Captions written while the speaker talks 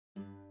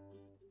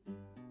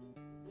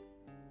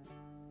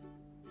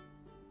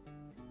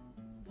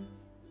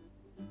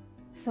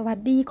สวัส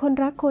ดีคน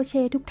รักโครเช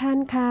ต์ทุกท่าน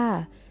ค่ะ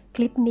ค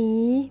ลิป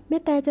นี้แม่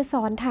แต่จะส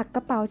อนถักก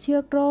ระเป๋าเชือ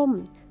กร่ม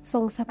ทร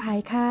งสะพาย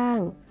ข้าง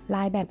ล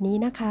ายแบบนี้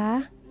นะคะ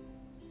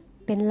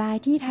เป็นลาย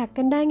ที่ถัก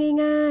กันได้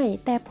ง่าย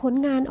ๆแต่ผล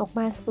งานออกม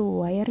าส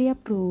วยเรียบ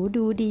หรู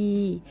ดูดี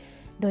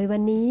โดยวั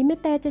นนี้แม่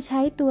แต่จะใ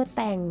ช้ตัวแ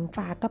ต่งฝ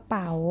ากระเ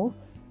ป๋า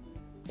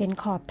เป็น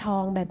ขอบทอ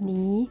งแบบ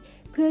นี้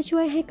เพื่อช่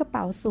วยให้กระเ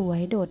ป๋าสวย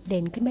โดดเ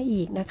ด่นขึ้นมา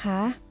อีกนะค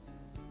ะ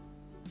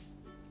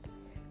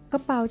ก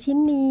ระเป๋าชิ้น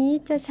นี้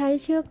จะใช้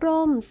เชือก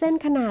ร่มเส้น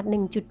ขนาด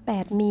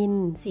 1.8 มิล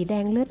สีแด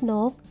งเลือดน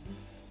ก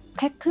แ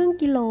พ็คครึ่ง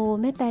กิโล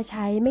แม่แต่ใ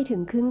ช้ไม่ถึ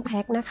งครึ่งแพ็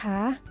คนะคะ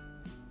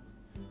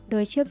โด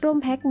ยเชือกร่ม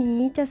แพ็คนี้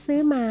จะซื้อ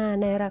มา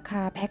ในราค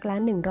าแพ็คละ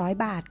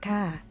100 บาทค่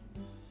ะ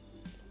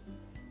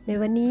ใน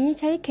วันนี้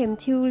ใช้เข็ม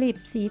ทิวลิป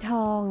สีท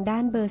องด้า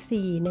นเบอร์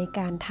 4ในก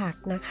ารถัก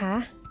นะคะ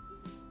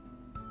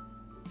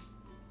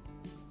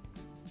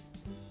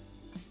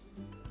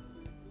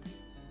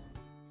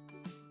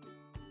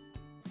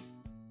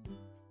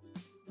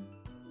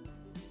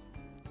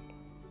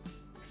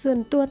ส่วน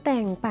ตัวแ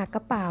ต่งปากก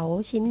ระเป๋า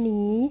ชิ้น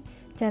นี้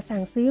จะสั่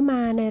งซื้อม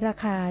าในรา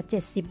คา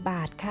70 บ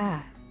าทค่ะ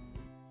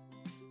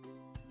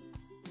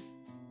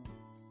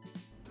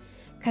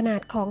ขนา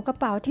ดของกระ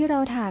เป๋าที่เรา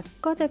ถัก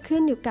ก็จะขึ้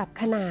นอยู่กับ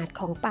ขนาด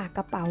ของปากก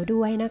ระเป๋า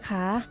ด้วยนะค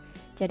ะ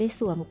จะได้ส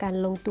วมกัน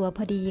ลงตัวพ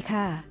อดี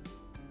ค่ะ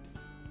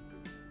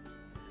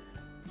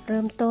เ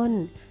ริ่มต้น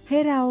ให้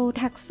เรา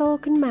ถักโซ่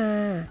ขึ้นมา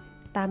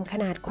ตามข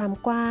นาดความ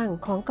กว้าง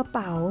ของกระเ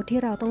ป๋าที่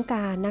เราต้องก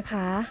ารนะค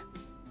ะ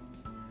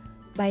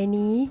ใบ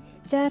นี้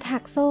จะถั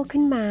กโซ่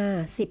ขึ้นมา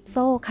10 โ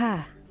ซ่ค่ะ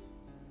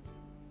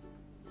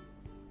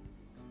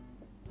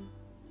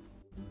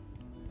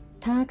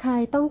ถ้าใคร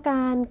ต้องก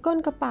ารก้น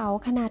กระเป๋า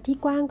ขนาดที่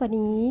กว้างกว่า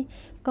นี้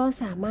ก็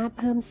สามารถ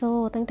เพิ่มโซ่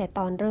ตั้งแต่ต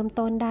อนเริ่ม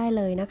ต้นได้เ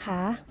ลยนะค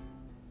ะ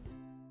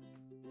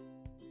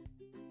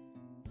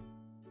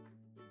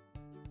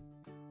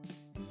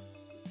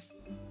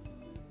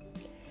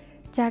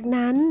จาก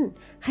นั้น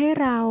ให้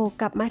เรา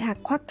กลับมาถัก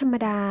ควักธรรม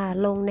ดา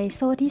ลงในโ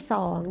ซ่ที่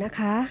2นะ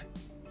คะ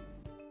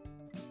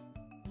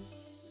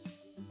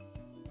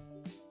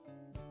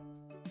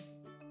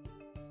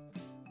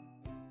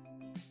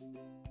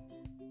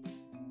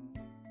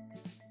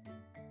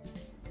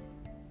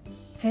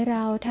ให้เร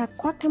าถัก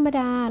ควักธรรมด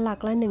าหลัก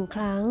ละ1 ค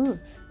รั้ง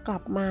กลั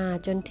บมา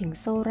จนถึง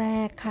โซ่แร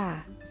กค่ะ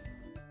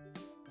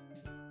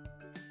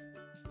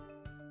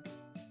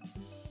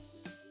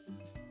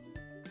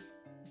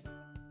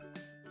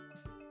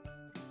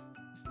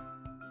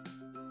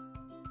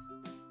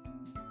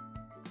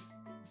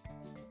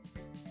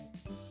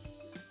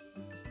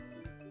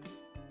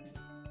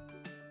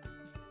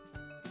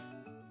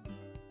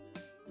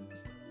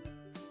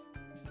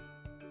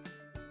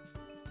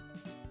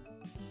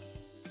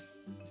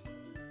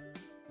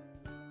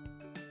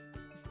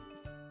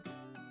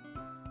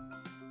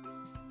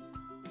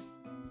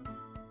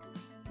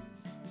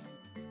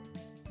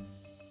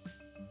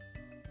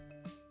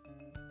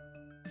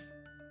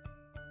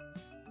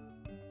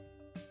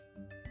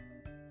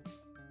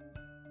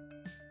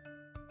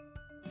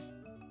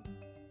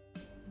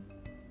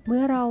เ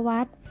มื่อเรา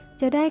วัด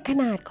จะได้ข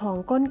นาดของ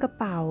ก้นกระ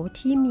เป๋า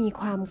ที่มี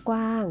ความก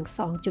ว้าง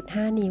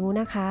 2.5 นิ้ว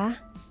นะคะ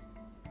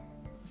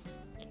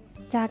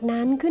จาก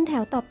นั้นขึ้นแถ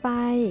วต่อไป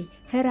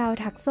ให้เรา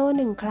ถักโซ่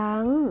1 ค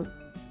รั้ง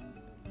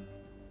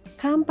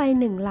ข้ามไป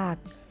1 หลัก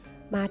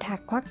มาถัก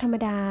ควักธรรม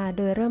ดาโ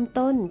ดยเริ่ม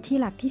ต้นที่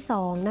หลักที่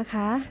2นะค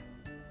ะ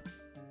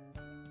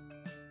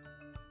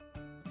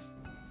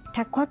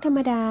ถักควักธรรม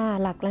ดา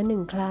หลักละ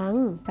1 ครั้ง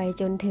ไป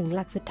จนถึงห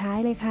ลักสุดท้าย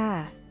เลยค่ะ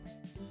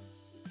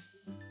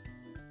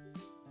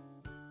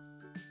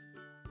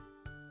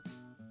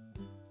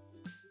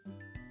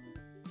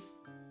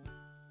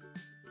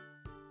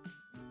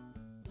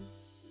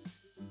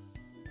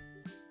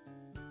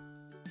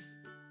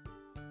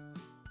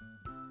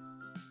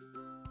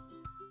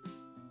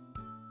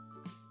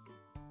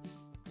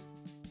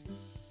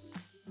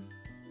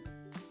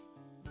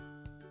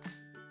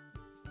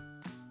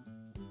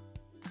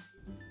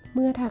เ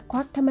มื่อถักค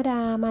วักธรรมด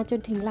ามาจน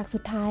ถึงหลักสุ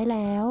ดท้ายแ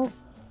ล้ว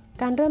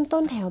การเริ่มต้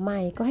นแถวใหม่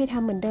ก็ให้ท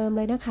ำเหมือนเดิมเ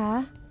ลยนะคะ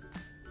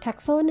ถัก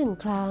โซ่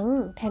1 ครั้ง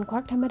แทนควั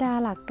กธรรมดา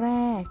หลักแร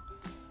ก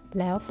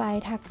แล้วไป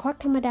ถักควัก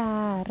ธรรมดา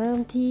เริ่ม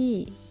ที่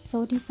โซ่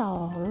ที่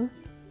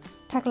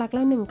2ถักหลักล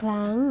ะ1 ค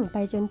รั้งไป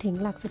จนถึง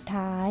หลักสุด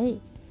ท้าย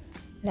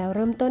แล้วเ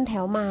ริ่มต้นแถ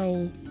วใหม่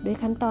ด้วย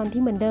ขั้นตอน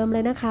ที่เหมือนเดิมเล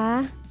ยนะคะ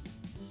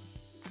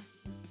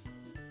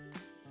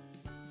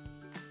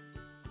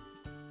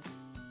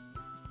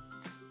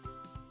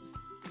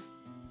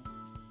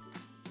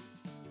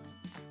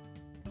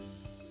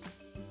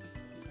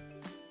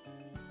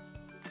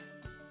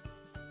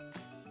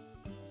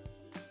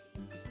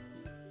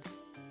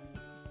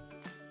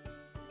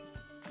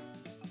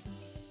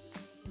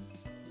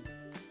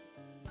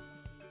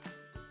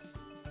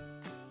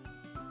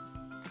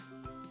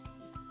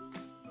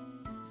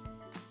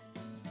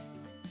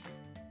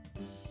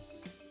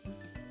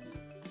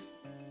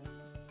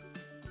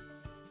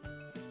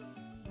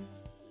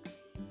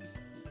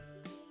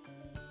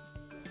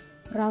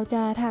เราจ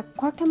ะถัก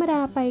ควักธรรมดา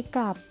ไปก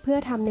ลับเพื่อ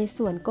ทำใน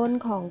ส่วนก้น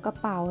ของกระ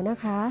เป๋านะ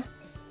คะ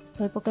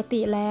ดยปกติ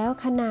แล้ว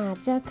ขนาด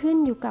จะขึ้น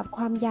อยู่กับค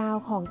วามยาว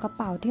ของกระเ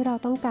ป๋าที่เรา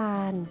ต้องกา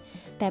ร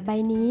แต่ใบ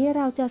นี้เ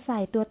ราจะใส่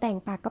ตัวแต่ง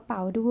ปากกระเป๋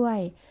าด้วย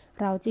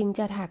เราจึงจ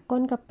ะถักก้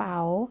นกระเป๋า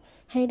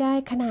ให้ได้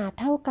ขนาด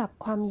เท่ากับ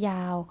ความย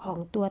าวของ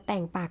ตัวแต่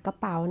งปากกระ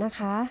เป๋านะค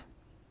ะ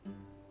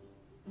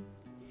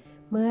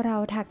เมื่อเรา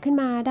ถักขึ้น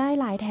มาได้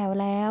หลายแถว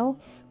แล้ว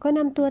ก็น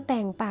ำตัวแ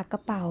ต่งปากกร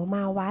ะเป๋าม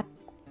าวัด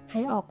ใ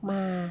ห้ออกม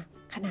า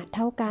ขนาดเ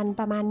ท่ากัน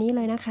ประมาณนี้เ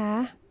ลยนะคะ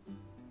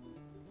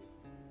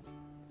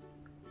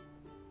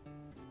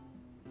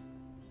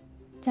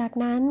จาก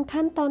นั้น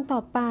ขั้นตอนต่อ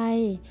ไป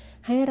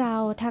ให้เรา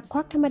ถักค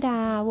วักธรรมดา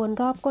วน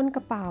รอบก้นก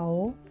ระเป๋า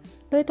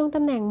โดยตรงต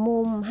ำแหน่งมุ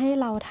มให้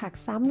เราถัก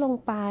ซ้ำลง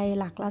ไป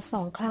หลักละ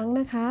2 ครั้ง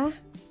นะคะ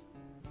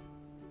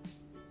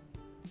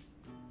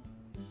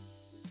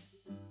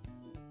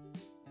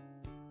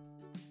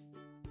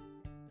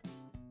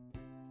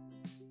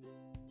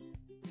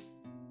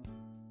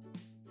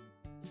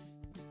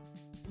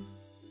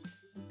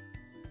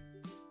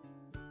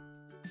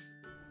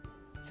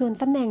ส่วน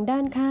ตำแหน่งด้า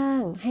นข้า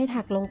งให้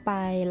ถักลงไป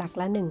หลัก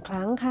ละ1 ค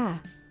รั้งค่ะ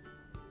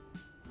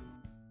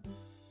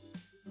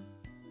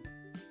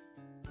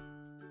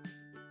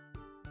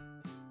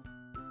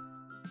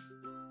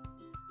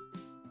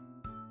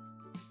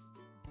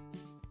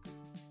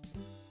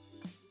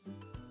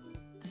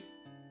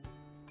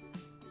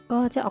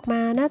ก็จะออกม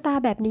าหน้าตา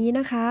แบบนี้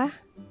นะคะ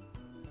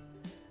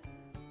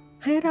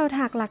ให้เรา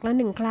ถักหลักละ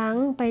1 ครั้ง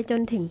ไปจ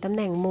นถึงตำแ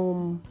หน่งมุม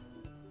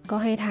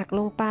ก็ให้ถัก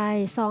ลงไป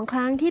2 ค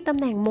รั้งที่ตำ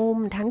แหน่งมุม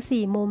ทั้ง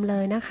4 มุมเล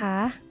ยนะคะ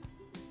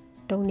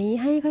ตรงนี้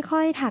ให้ค่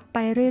อยๆถักไป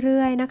เ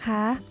รื่อยๆนะค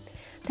ะ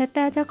แ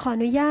ต่จะขออ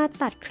นุญาต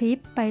ตัดคลิป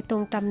ไปตร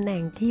งตำแหน่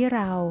งที่เ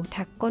รา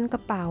ถักก้นกร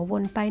ะเป๋าว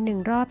นไป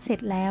1 รอบเสร็จ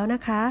แล้วน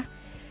ะคะ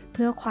เ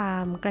พื่อควา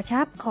มกระ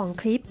ชับของ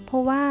คลิปเพรา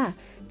ะว่า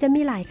จะ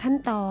มีหลายขั้น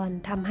ตอน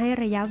ทำให้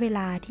ระยะเวล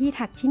าที่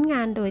ถักชิ้นง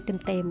านโดย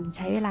เต็มๆใ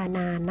ช้เวลาน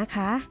านนะค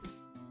ะ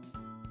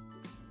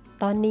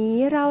ตอนนี้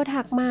เรา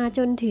ถักมาจ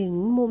นถึง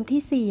มุม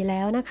ที่4แ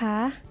ล้วนะคะ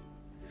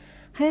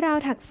ให้เรา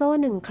ถักโซ่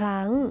1 ค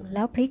รั้งแ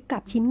ล้วพลิกกลั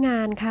บชิ้นงา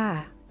นค่ะ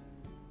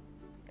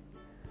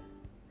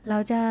เรา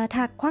จะ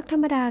ถักควักธร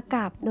รมดาก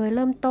ลับโดยเ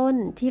ริ่มต้น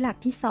ที่หลัก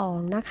ที่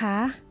2นะคะ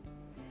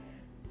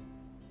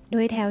โด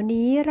ยแถว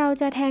นี้เรา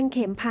จะแทงเ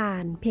ข็มผ่า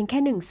นเพียงแค่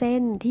1 เส้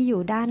นที่อ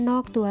ยู่ด้านนอ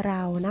กตัวเร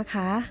านะค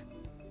ะ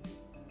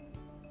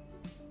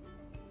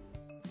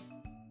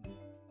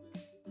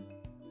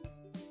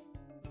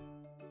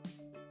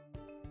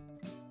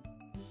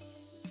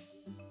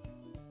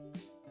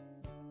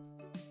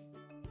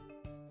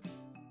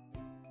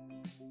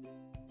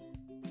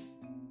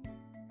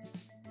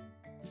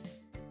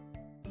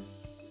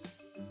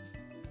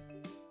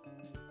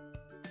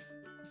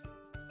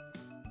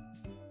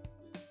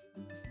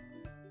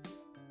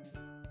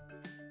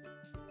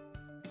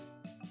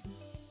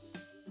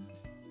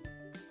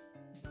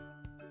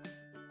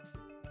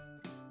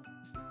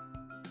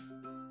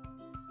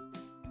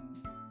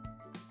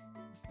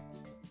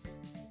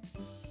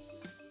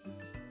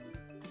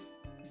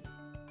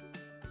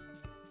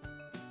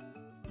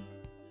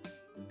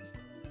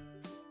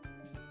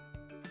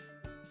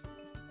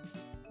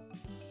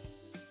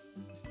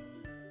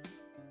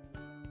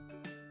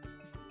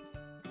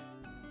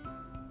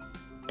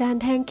การ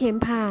แทงเข็ม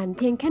ผ่านเ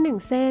พียงแค่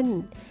1 เส้น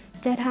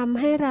จะทำ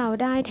ให้เรา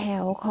ได้แถ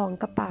วของ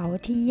กระเป๋า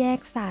ที่แยก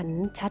สัน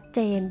ชัดเจ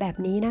นแบบ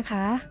นี้นะค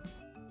ะ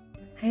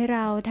ให้เร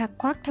าถัก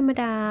ควักธรรม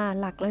ดา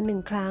หลักละ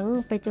1 ครั้ง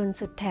ไปจน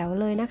สุดแถว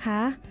เลยนะค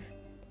ะ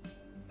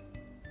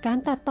การ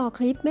ตัดต่อค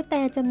ลิปแม่แ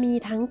ต่จะมี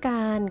ทั้งก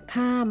าร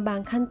ข้ามบา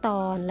งขั้นต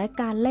อนและ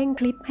การเร่ง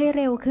คลิปให้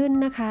เร็วขึ้น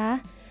นะคะ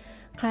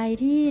ใคร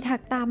ที่ถั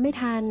กตามไม่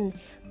ทัน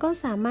ก็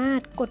สามารถ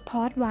กดพ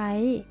อสไว้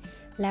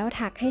แล้ว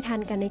ถักให้ทัน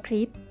กันในค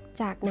ลิป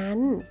จากนั้น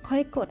ค่อ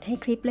ยกดให้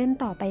คลิปเล่น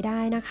ต่อไปได้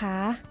นะคะ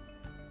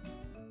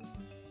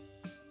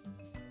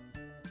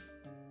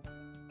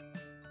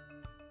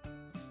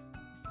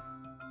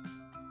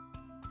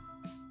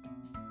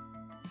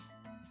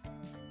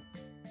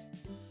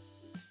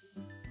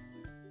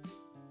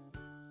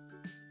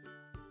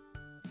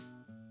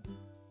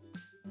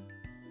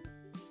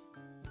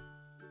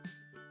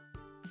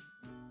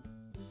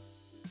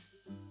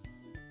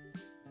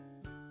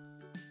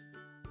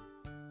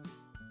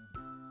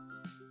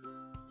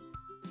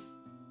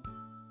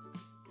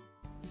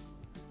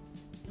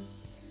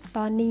ต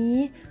อนนี้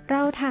เร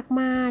าถัก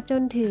มาจ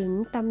นถึง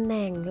ตำแห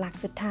น่งหลัก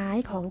สุดท้าย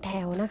ของแถ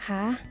วนะค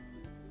ะ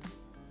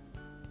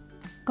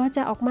ก็จ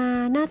ะออกมา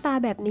หน้าตา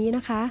แบบนี้น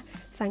ะคะ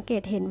สังเก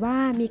ตเห็นว่า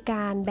มีก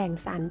ารแบ่ง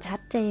สันชัด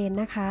เจน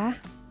นะคะ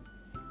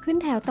ขึ้น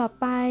แถวต่อ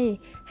ไป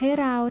ให้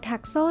เราถั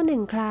กโซ่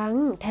1 ครั้ง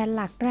แทนห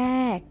ลักแร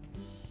ก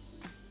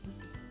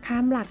ข้า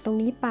มหลักตรง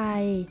นี้ไ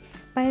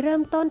ปเริ่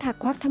มต้นถัก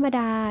ควักธรรมด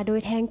าโดย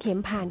แทงเข็ม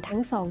ผ่านทั้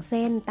ง2 เ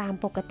ส้นตาม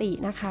ปกติ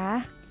นะคะ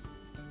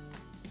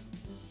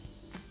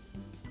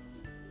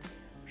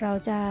เรา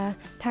จะ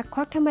ถักค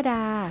วักธรรมด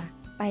า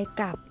ไปก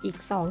ลับอีก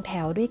2 แถ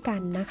วด้วยกั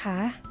นนะคะ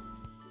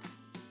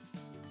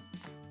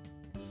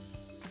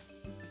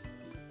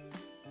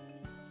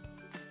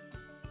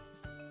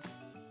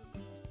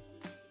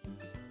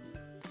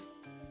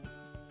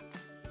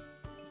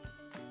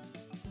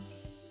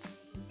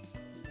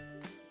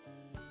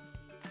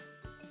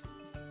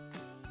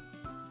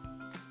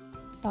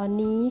ต ตอน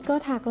นี้ก็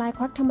ถักลายค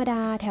วักธรรมด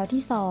าแถว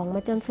ที่2ม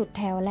าจนสุด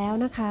แถวแล้ว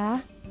นะคะ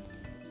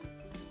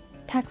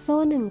ถักโซ่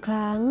1ค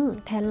รั้ง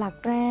แทนหลัก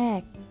แรก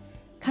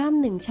ข้าม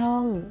1ช่อ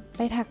งไ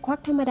ปถักควัก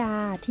ธรรมดา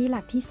ที่ห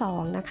ลักที่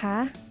2นะคะ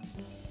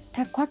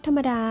ถักควักธรรม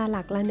ดาห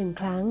ลักละ1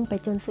ครั้งไป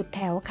จนสุดแ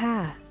ถวค่ะ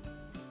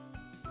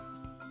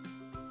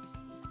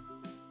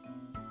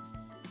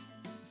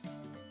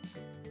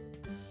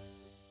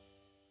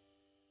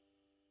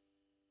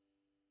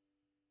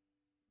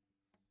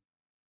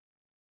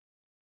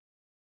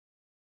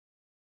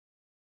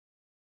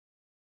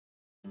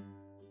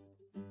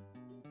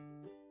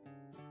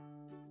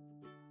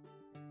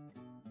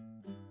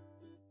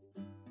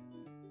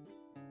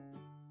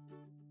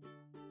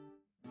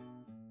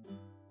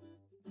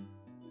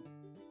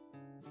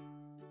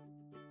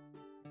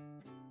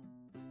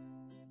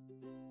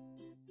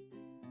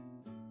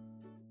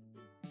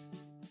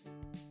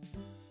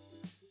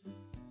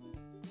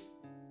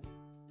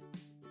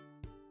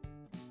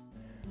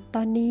ต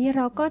อนนี้เ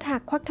ราก็ถั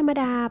กควักธรรม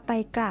ดาไป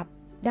กลับ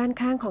ด้าน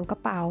ข้างของกระ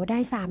เป๋าได้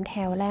3แถ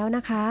วแล้วน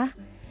ะคะ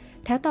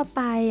แถวต่อไ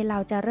ปเรา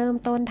จะเริ่ม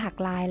ต้นถัก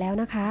ลายแล้ว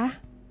นะคะ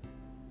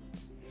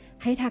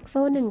ให้ถักโ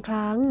ซ่1ค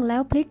รั้งแล้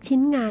วพลิกชิ้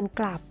นงาน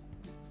กลับ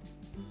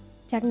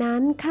จากนั้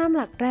นข้าม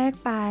หลักแรก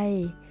ไป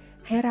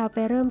ให้เราไป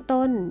เริ่ม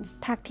ต้น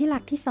ถักที่หลั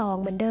กที่2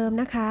เหมือนเดิม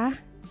นะคะ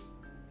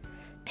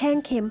แทง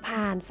เข็ม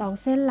ผ่าน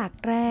2เส้นหลัก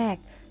แรก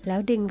แล้ว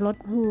ดึงลด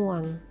ห่ว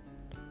ง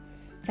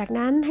จาก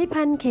นั้นให้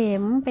พันเข็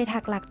มไปถั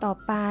กหลักต่อ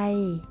ไป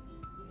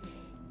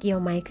เกี่ย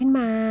วไหมขึ้น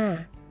มา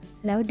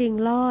แล้วดึง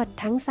ลอด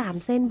ทั้ง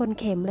3เส้นบน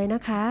เข็มเลยน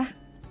ะคะ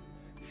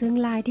ซึ่ง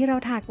ลายที่เรา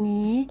ถัก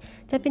นี้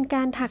จะเป็นก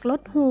ารถักล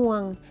ดห่ว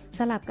งส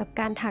ลับกับ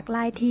การถักล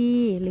ายที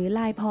หรือล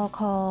ายพอค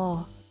อ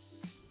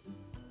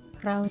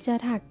เราจะ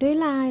ถักด้วย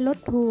ลายลด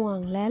ห่วง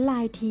และลา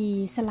ยที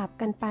สลับ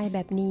กันไปแบ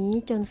บนี้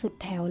จนสุด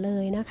แถวเล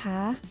ยนะค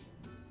ะ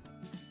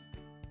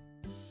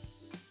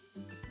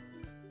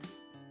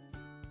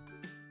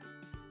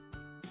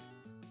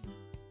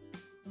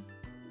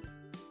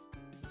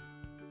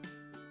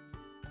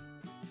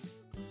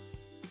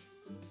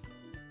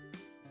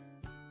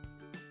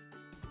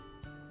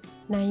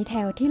ในแถ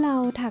วที่เรา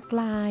ถัก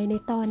ลายใน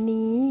ตอน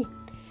นี้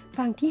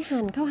ฝั่งที่หั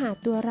นเข้าหา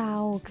ตัวเรา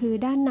คือ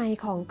ด้านใน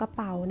ของกระเ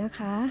ป๋านะค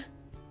ะ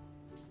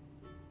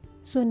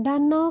ส่วนด้า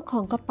นนอกข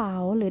องกระเป๋า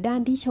หรือด้า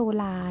นที่โชว์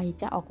ลาย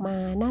จะออกมา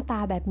หน้าตา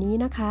แบบนี้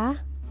นะคะ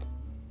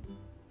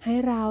ให้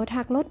เรา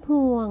ถักลด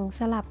ห่วงส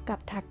ลับกับ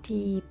ถัก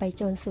ทีไป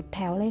จนสุดแถ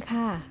วเลย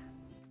ค่ะ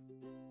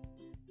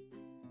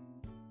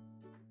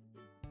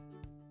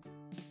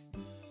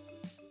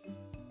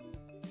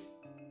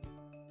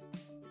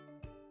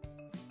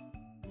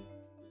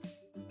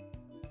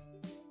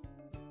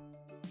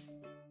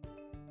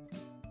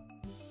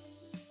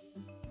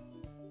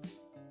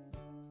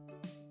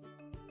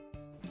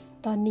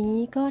ตอนนี้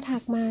ก็ถั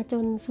กมาจ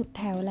นสุด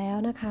แถวแล้ว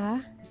นะคะ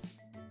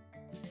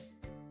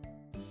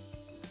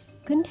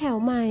ขึ้นแถว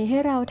ใหม่ให้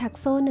เราถัก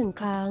โซ่1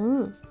ครั้ง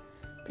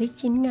พลิก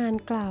ชิ้นงาน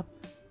กลับ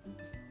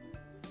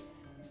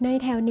ใน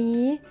แถว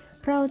นี้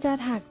เราจะ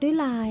ถักด้วย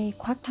ลาย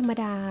ควักธรรม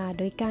ดา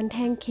โดยการแท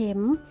งเข็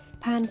ม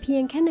ผ่านเพีย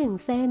งแค่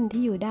1เส้น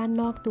ที่อยู่ด้าน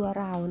นอกตัว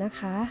เรานะ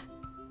คะ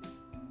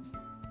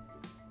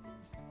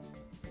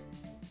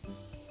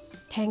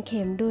แทงเ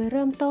ข็มโดยเ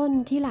ริ่มต้น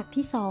ที่หลัก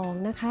ที่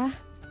2นะคะ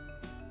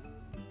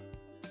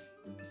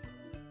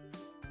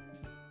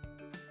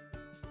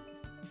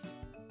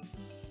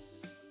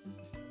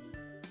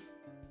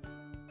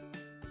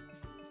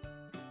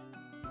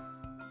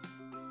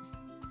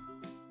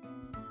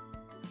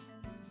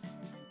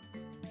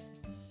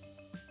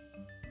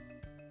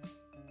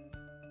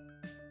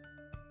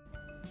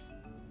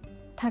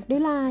ถักด้ว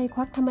ยลายค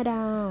วักธรรมด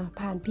า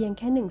ผ่านเพียงแ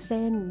ค่1เ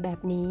ส้นแบบ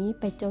นี้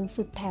ไปจน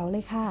สุดแถวเล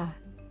ยค่ะ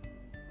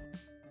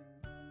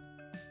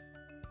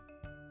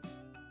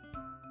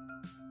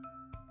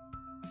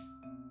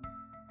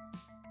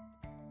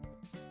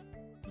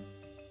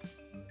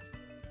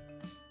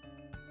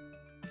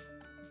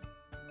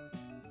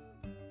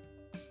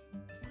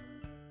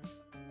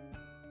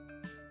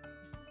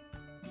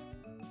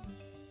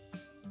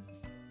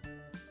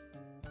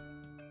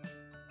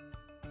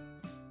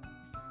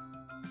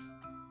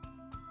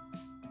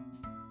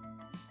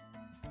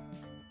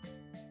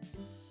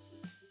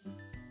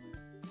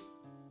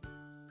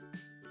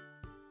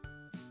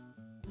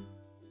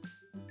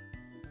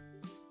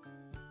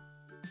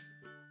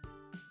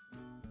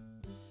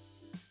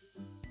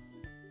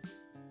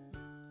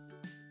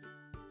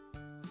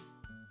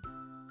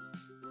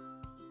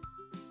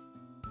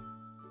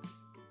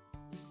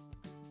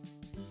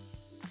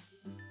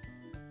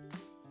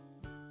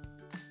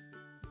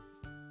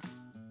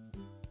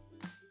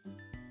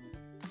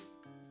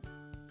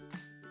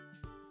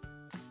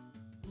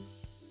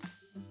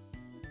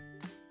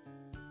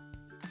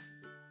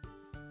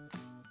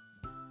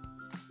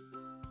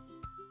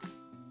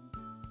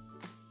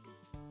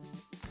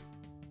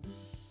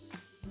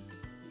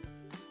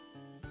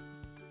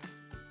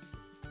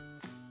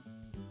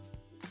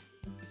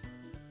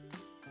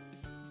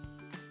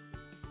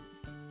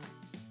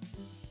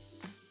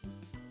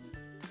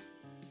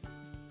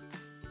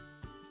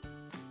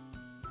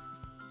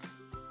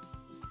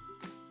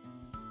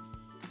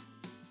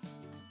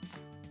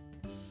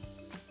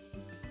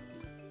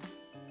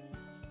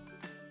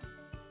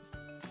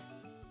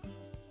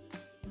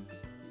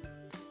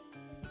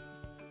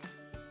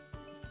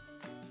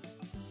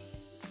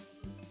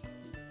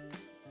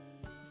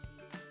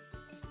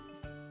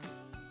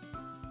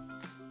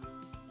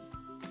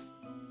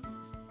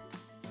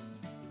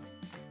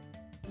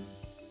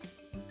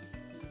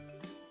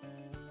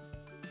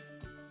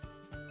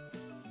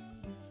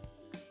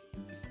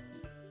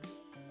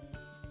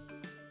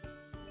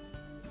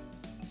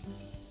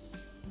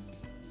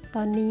ต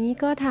อนนี้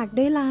ก็ถัก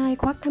ด้วยลาย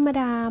ควักธรรม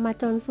ดามา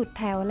จนสุด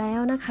แถวแล้ว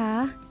นะคะ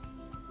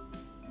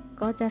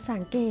ก็จะสั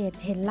งเกต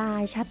เห็นลา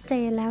ยชัดเจ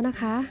นแล้วนะ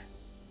คะ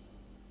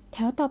แถ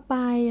วต่อไป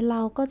เร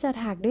าก็จะ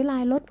ถักด้วยลา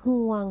ยลด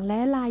ห่วงและ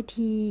ลาย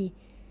ที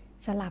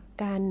สลับ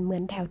กันเหมือ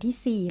นแถว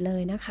ที่4เล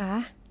ยนะคะ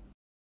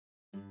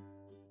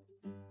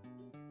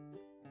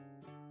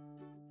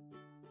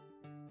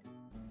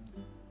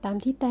ตาม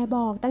ที่แต่บ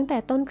อกตั้งแต่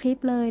ต้นคลิป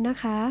เลยนะ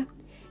คะ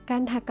กา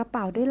รถักกระเ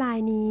ป๋าด้วยลาย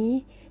นี้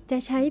จะ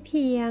ใช้เ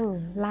พียง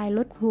ลายล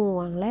ดห่ว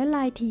งและล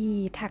ายที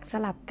ถักส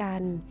ลับกั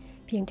น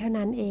เพียงเท่า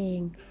นั้นเอง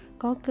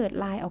ก็เกิด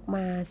ลายออกม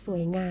าสว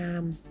ยงา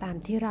มตาม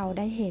ที่เราไ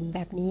ด้เห็นแบ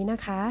บนี้นะ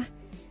คะ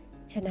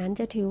ฉะนั้น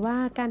จะถือว่า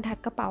การถัก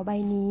กระเป๋าใบ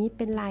นี้เ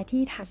ป็นลาย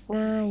ที่ถัก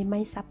ง่ายไม่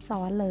ซับซ้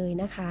อนเลย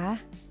นะคะ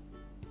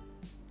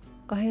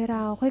ก็ให้เร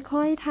า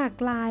ค่อยๆถัก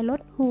ลายล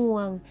ดห่ว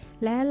ง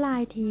และลา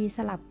ยทีส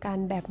ลับกัน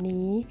แบบ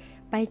นี้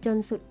ไปจน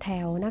สุดแถ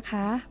วนะค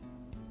ะ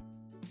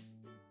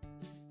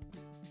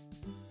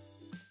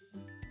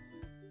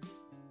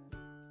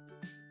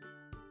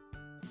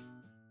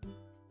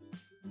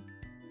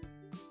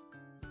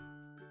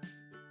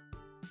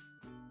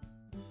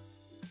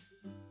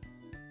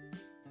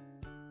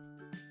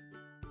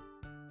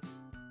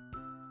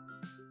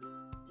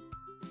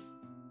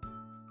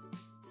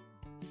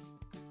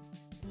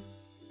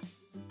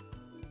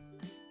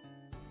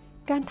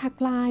การถัก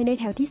ลายใน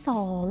แถวที่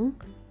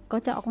2ก็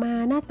จะออกมา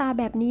หน้าตา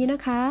แบบนี้นะ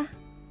คะ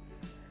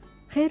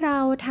ให้เรา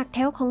ถักแถ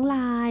วของล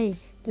าย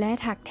และ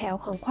ถักแถว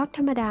ของควักธ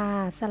รรมดา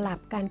สลับ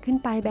กันขึ้น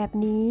ไปแบบ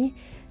นี้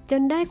จ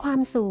นได้ควา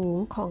มสูง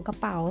ของกระ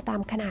เป๋าตา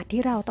มขนาด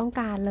ที่เราต้อง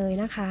การเลย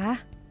นะคะ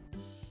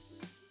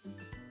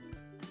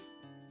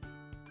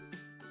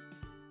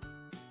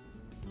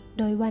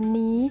โดยวัน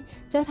นี้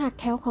จะถัก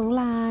แถวของ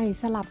ลาย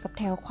สลับกับ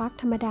แถวควัก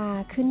ธรรมดา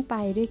ขึ้นไป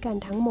ด้วยกัน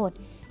ทั้งหมด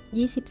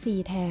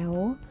24แถว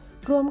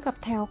รวมกับ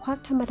แถวควัก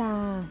ธรรมดา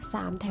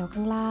3แถวข้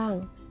างล่าง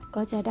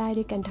ก็จะได้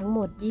ด้วยกันทั้งหม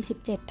ด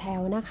27แถ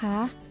วนะคะ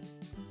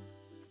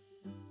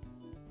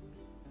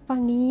ฝั่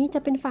งนี้จะ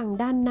เป็นฝั่ง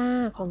ด้านหน้า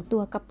ของตั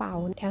วกระเป๋า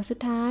แถวสุด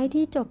ท้าย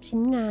ที่จบชิ้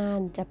นงาน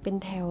จะเป็น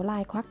แถวลา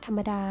ยควักธรรม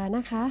ดาน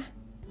ะคะ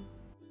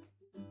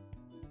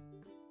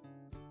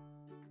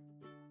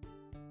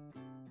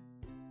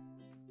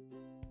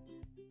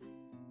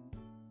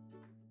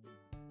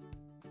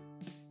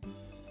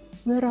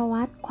เมื่อเรา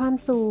วัดความ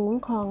สูง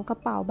ของกระ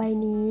เป๋าใบ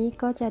นี้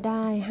ก็จะไ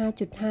ด้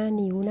 5.5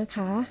 นิ้วนะค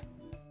ะ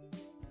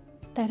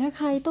แต่ถ้าใ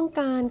ครต้อง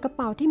การกระเ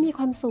ป๋าที่มีค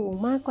วามสูง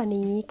มากกว่า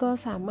นี้ก็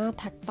สามารถ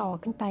ถักต่อ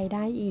ขึ้นไปไ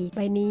ด้อีกใ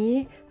บนี้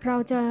เรา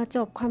จะจ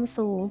บความ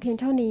สูงเพียง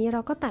เท่านี้เรา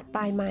ก็ตัดป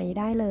ลายไหม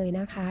ได้เลย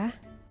นะคะ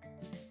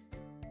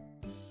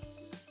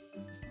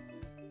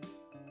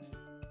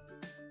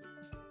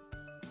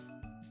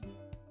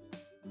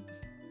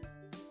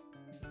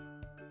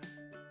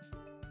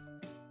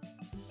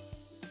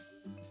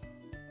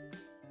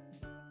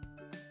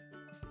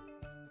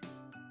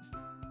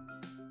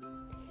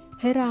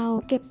ให้เรา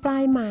เก็บปลา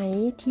ยไหม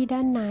ที่ด้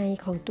านใน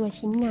ของตัว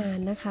ชิ้นงาน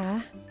นะคะ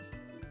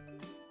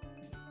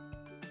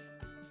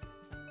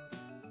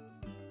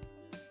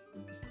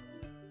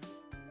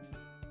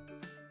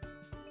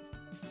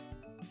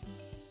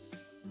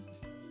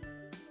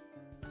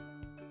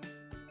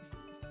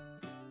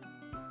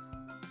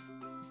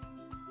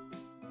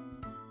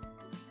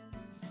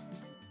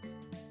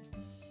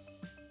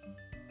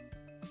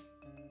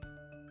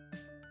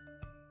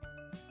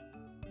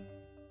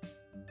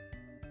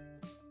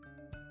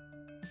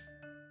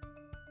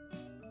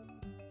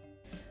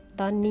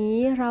ตอนนี้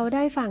เราไ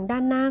ด้ฝั่งด้า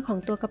นหน้าของ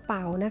ตัวกระเป๋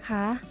านะค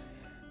ะ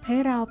ให้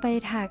เราไป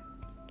ถัก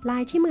ลา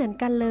ยที่เหมือน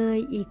กันเลย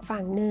อีก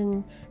ฝั่งหนึ่ง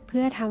เ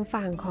พื่อทำ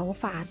ฝั่งของ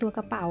ฝาตัวก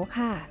ระเป๋า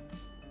ค่ะ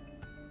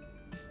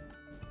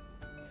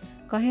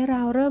ก็ให้เร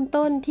าเริ่ม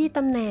ต้นที่ต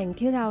ำแหน่ง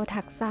ที่เรา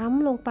ถักซ้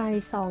ำลงไป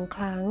2ค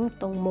รั้ง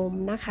ตรงมุม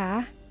นะคะ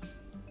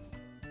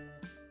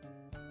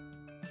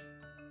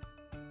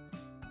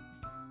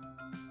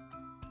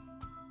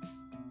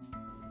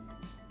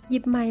หยิ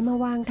บไหมมา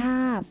วางท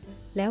าบ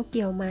แล้วเ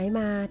กี่ยวไหม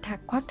มาถัก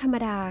ควักธรรม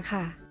ดา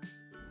ค่ะ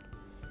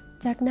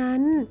จากนั้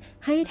น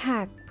ให้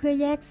ถักเพื่อ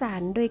แยกสั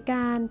นโดยก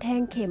ารแท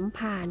งเข็ม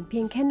ผ่านเพี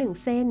ยงแค่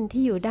1เส้น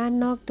ที่อยู่ด้าน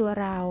นอกตัว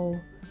เรา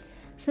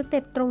สเต็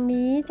ปตรง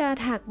นี้จะ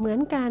ถักเหมือ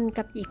นกัน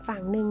กับอีกฝั่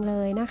งหนึ่งเล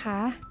ยนะคะ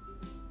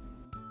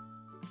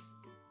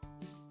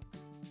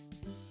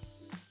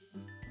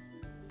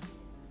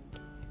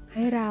ใ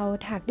ห้เรา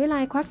ถักด้วยล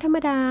ายควักธรรม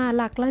ดา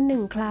หลักละ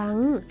1ครั้ง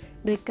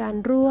โดยการ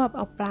รวบเ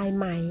อาปลายไ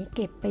หมเ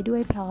ก็บไปด้ว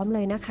ยพร้อมเล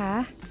ยนะคะ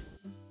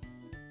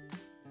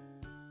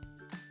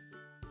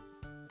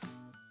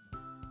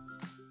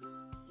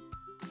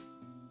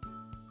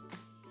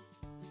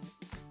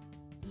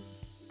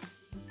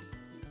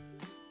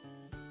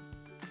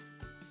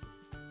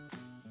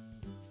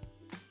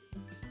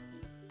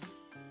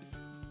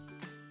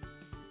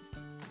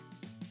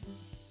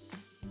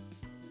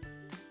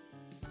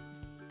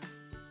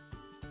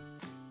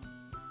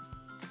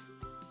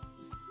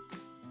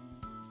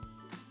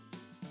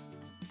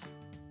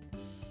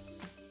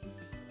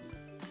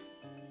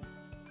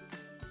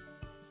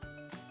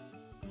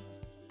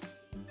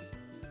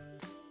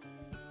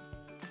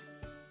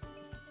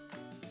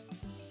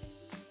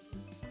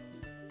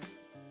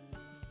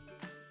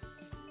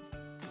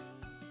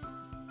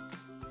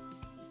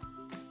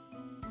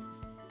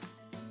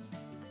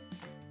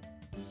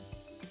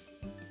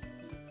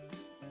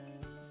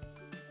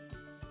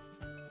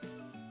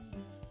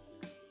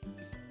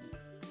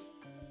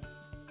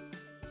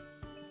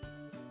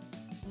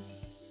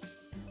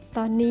ต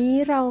อนนี้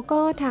เรา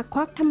ก็ถักค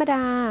วักธรรมด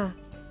า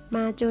ม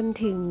าจน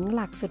ถึงห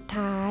ลักสุด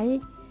ท้าย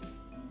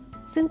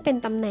ซึ่งเป็น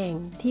ตำแหน่ง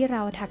ที่เร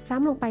าถักซ้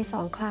ำลงไป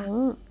2 ครั้ง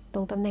ต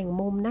รงตำแหน่ง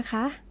มุมนะค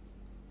ะ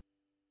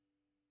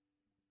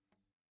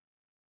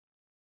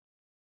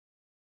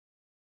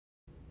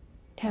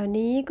แถว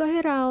นี้ก็ให้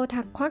เรา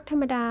ถักควักธร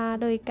รมดา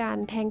โดยการ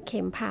แทงเข็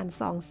มผ่าน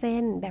2 เส้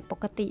นแบบป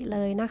กติเล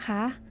ยนะค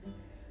ะ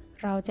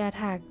เราจะ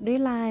ถักด้วย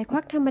ลายค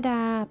วักธรรมด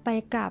าไป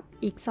กลับ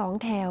อีก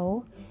2 แถว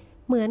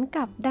เหมือน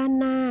กับด้าน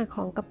หน้าข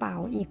องกระเป๋า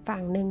อีกฝั่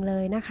งหนึ่งเล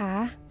ยนะคะ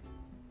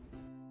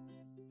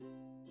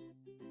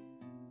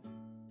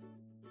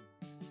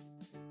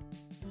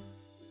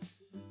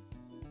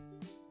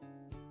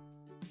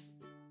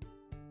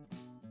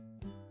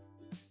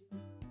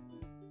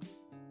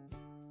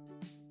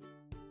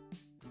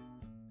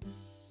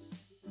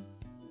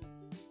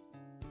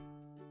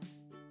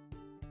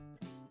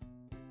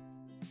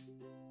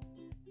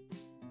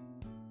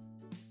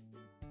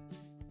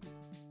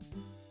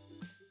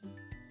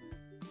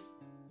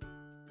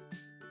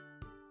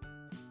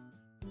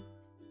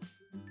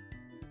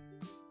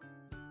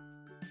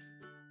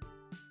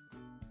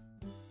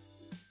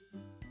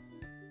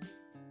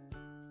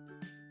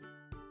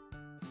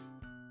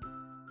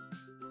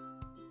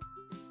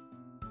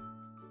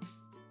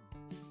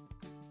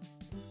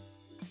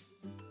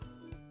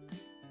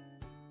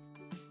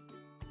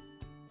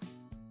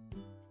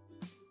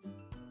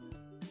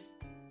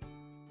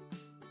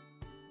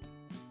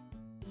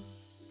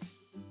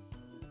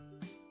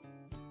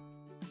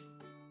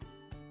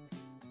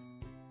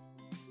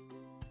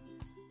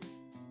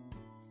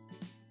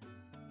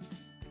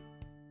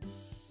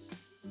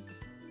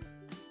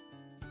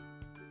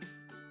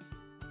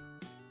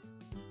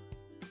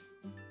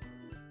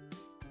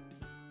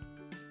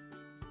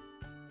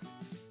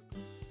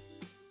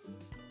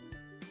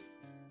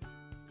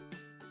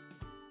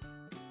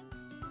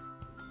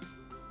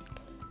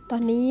ตอ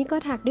นนี้ก็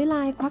ถักด้วยล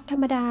ายควักธร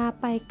รมดา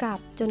ไปกลับ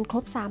จนคร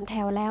บ3 แถ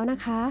วแล้วนะ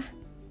คะ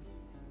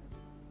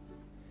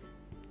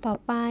ต่อ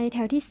ไปแถ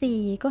ว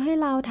ที่4ก็ให้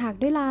เราถัก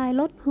ด้วยลาย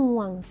ลดห่ว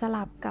งส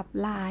ลับกับ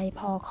ลายพ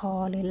ค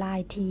หรือลา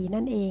ยที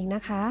นั่นเองน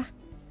ะคะ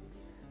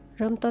เ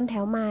ริ่มต้นแถ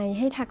วใหม่ใ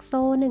ห้ถักโ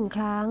ซ่1 ค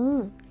รั้ง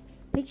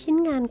พลิกชิ้น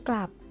งานก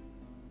ลับ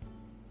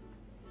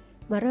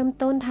มาเริ่ม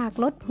ต้นถัก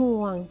ลดห่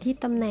วงที่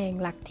ตำแหน่ง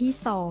หลักที่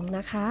2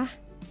นะคะ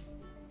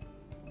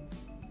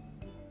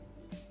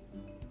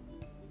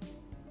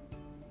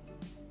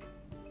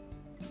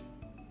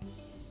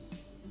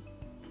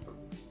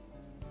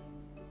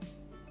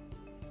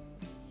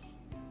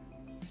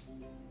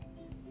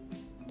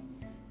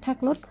ถัก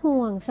ลดห่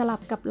วงสลั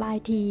บกับลาย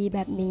ทีแบ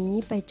บนี้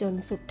ไปจน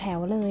สุดแถว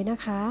เลยนะ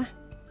คะ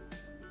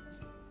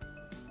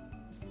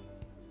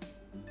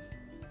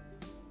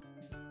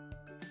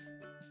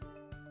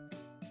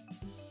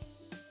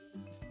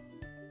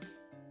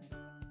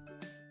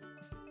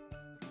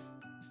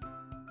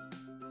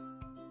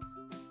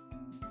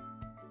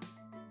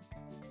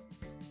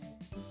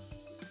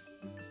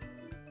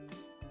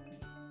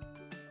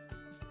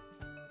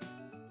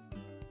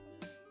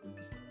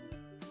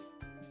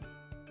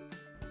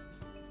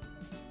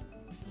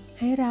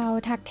ให้เรา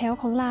ถักแถว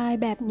ของลาย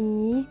แบบ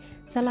นี้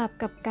สลับ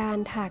กับการ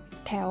ถัก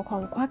แถวขอ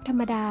งควักธรร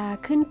มดา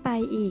ขึ้นไป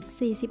อีก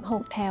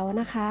46 แถว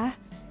นะคะ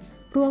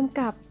รวม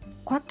กับ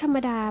ควักธรรม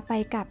ดาไป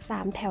กับ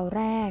3 แถวแ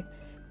รก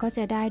ก็จ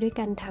ะได้ด้วย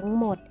กันทั้ง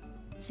หมด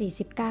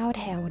49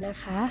 แถวนะ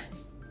คะ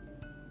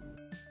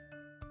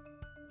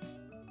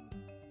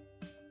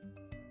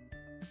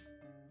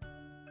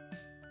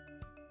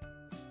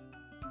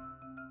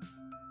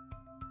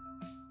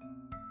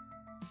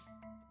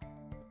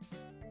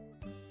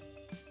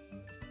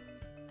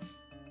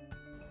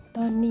ต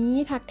อนนี้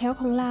ถักแถว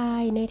ของลา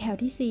ยในแถว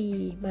ที่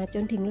4มาจ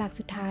นถึงหลัก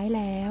สุดท้ายแ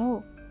ล้ว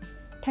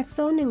ถักโ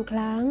ซ่1 ค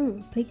รั้ง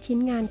พลิกชิ้น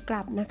งานก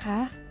ลับนะคะ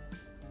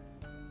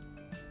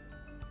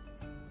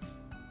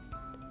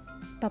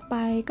ต่อไป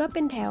ก็เ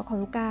ป็นแถวขอ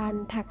งการ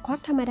ถักควั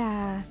กธรรมดา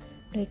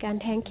โดยการ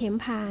แทงเข็ม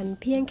ผ่าน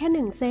เพียงแค่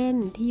1 เส้น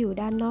ที่อยู่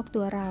ด้านนอก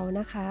ตัวเรา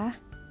นะคะ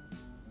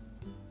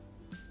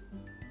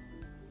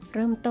เ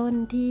ริ่มต้น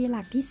ที่ห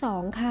ลักที่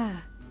2ค่ะ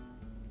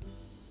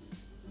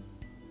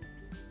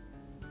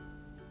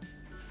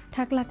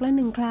ถักหลักละ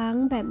1 ครั้ง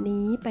แบบ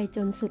นี้ไปจ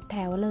นสุดแถ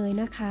วเลย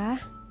นะคะ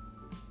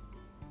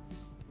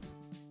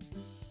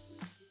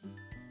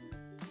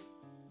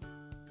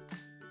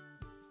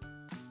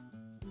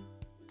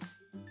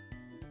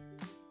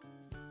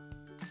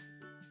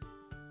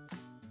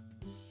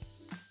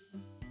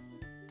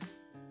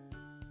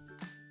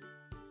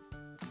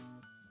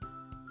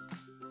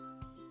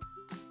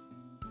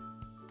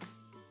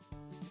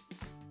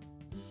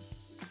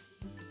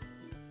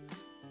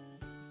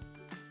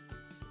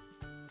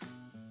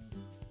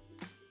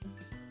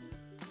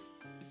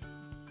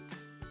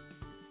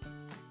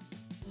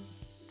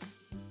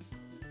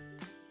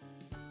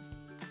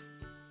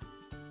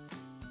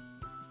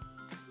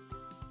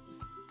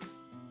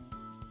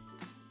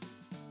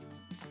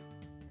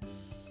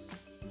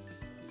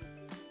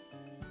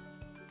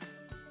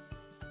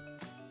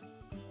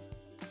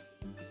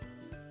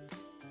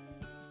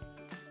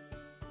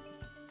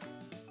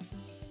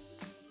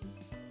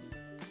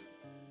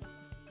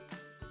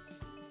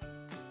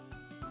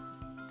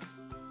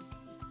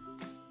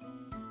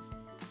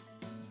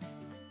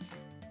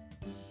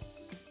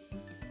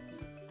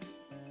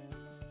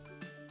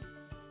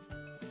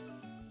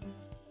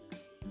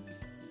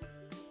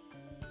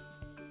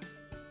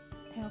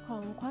วขอ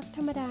งควักธ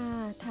รรมดา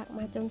ถักม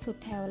าจนสุด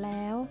แถวแ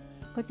ล้ว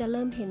ก็จะเ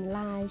ริ่มเห็นล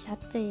ายชัด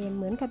เจนเ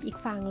หมือนกับอีก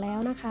ฝั่งแล้ว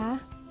นะคะ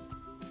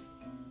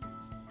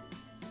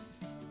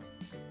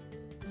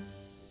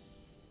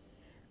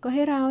ก็ใ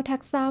ห้เราถั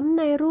กซ้ำ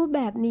ในรูปแ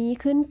บบนี้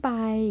ขึ้นไป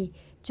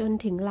จน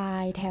ถึงลา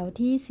ยแถว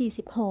ที่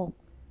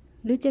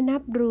46หรือจะนั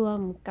บรวม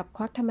กับค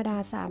วักธรรมดา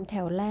3แถ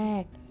วแร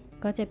ก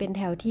ก็จะเป็นแ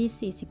ถว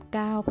ที่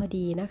49พอ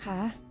ดีนะคะ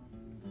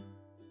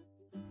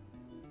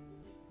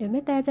เดี๋ยวแ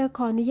ม่แต่จะข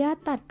ออนุญาต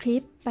ตัดคลิ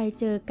ปไป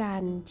เจอกั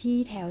นที่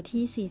แถว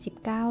ที่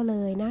49เล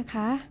ยนะค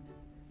ะ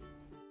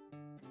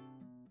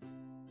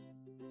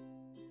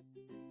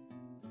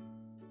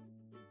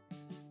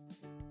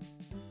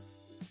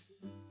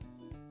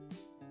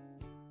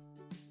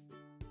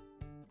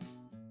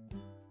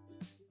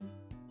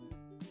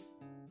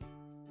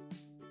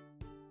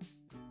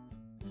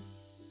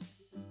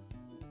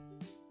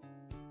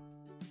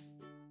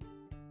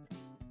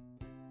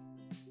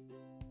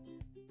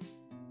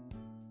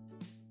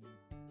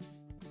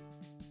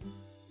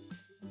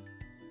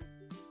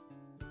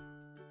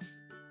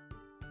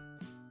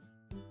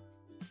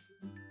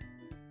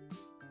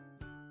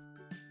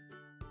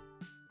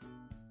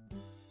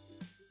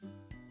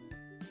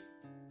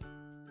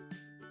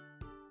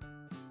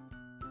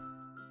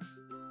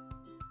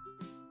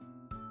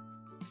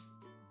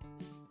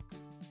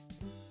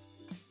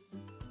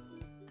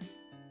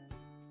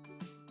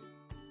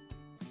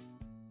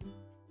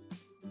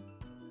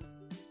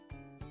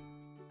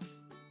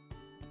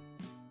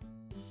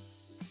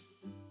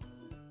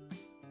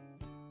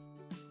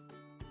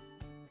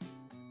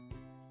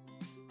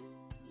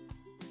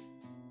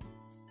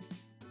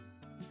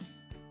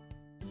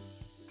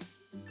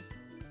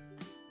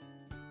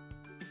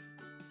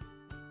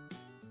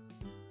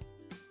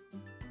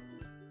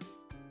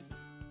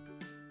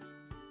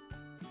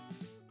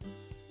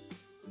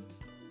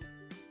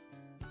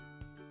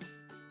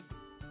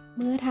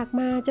เมื่อถัก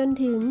มาจน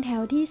ถึงแถ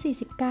วที่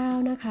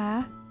49นะคะ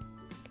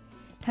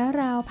ถ้า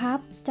เราพับ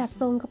จัด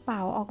ทรงกระเป๋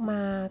าออกม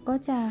าก็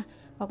จะ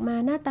ออกมา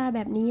หน้าตาแบ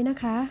บนี้นะ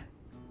คะ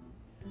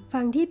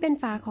ฝั่งที่เป็น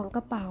ฝาของก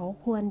ระเป๋า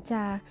ควรจ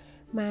ะ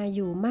มาอ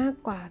ยู่มาก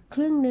กว่าค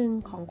รึ่งหนึ่ง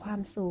ของควา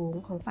มสูง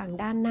ของฝั่ง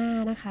ด้านหน้า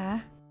นะคะ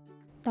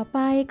ต่อไป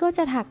ก็จ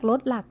ะถักลด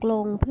หลักล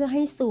งเพื่อใ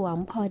ห้สวม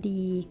พอ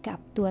ดีกับ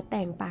ตัวแ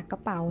ต่งปากกร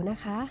ะเป๋านะ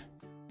คะ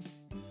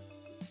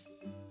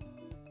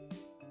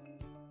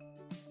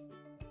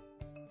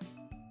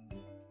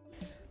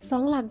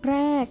2หลักแร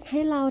กให้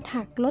เรา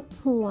ถักลด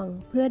ห่วง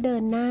เพื่อเดิ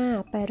นหน้า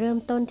ไปเริ่ม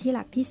ต้นที่ห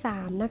ลักที่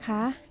3นะค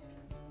ะ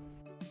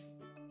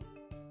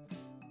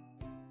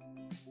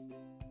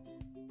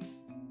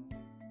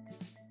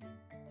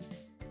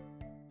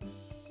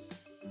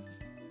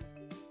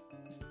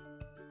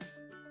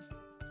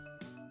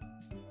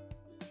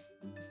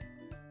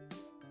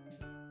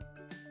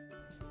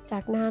จา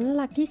กนั้นห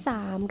ลักที่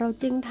3เรา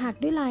จึงถัก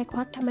ด้วยลายค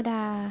วักธรรมด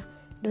า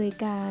โดย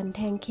การแท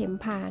งเข็ม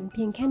ผ่านเ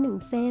พียงแค่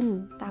1เส้น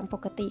ตามป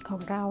กติขอ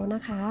งเราน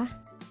ะคะ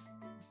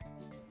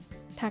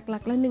ถักหลั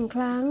กละ1ค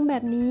รั้งแบ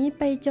บนี้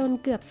ไปจน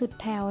เกือบสุด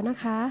แถวนะ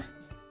คะ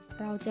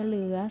เราจะเห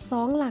ลือ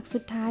2หลักสุ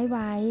ดท้ายไ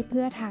ว้เ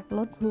พื่อถักล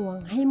ดห่วง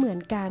ให้เหมือน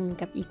กัน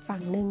กับอีกฝั่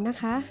งหนึ่งนะ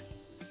คะ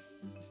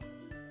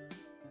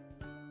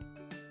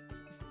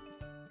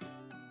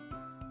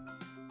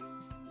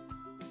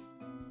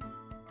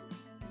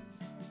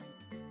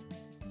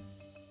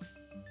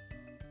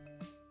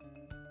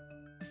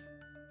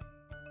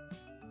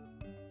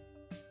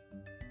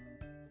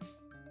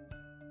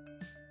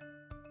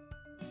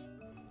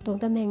ตรง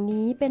ตำแหน่ง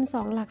นี้เป็น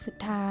2หลักสุด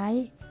ท้าย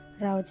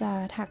เราจะ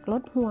ถักล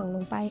ดห่วงล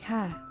งไปค่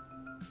ะ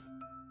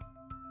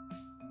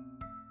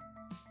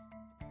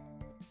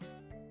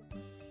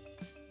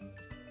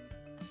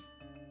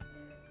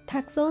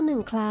ถักโซ่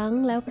1ครั้ง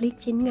แล้วพลิก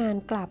ชิ้นงาน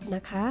กลับน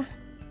ะคะ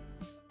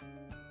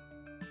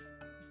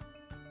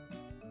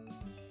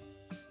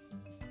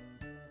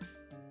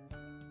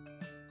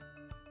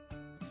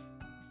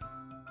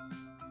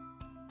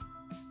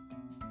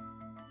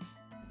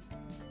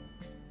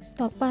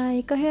ต่อไป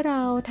ก็ให้เร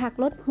าถัก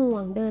ลดห่ว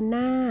งเดินห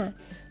น้า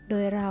โด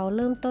ยเราเ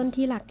ริ่มต้น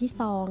ที่หลักที่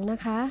2นะ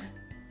คะ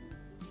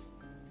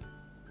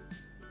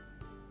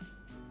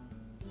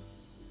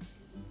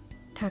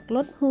ถักล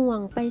ดห่วง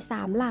ไป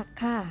3หลัก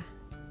ค่ะ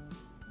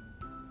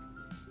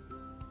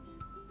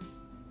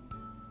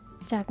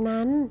จาก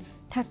นั้น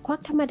ถักควัก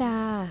ธรรมดา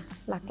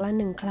หลักละ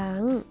1ครั้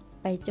ง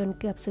ไปจน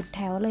เกือบสุดแถ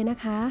วเลยนะ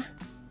คะ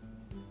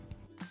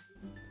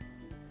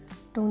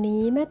ตรง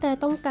นี้แม่แต่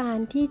ต้องการ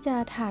ที่จะ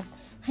ถัก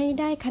ให้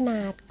ได้ขน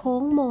าดโค้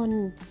งมน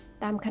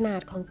ตามขนา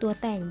ดของตัว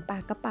แต่งปา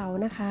กกระเป๋า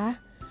นะคะ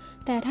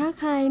แต่ถ้า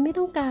ใครไม่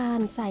ต้องการ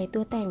ใส่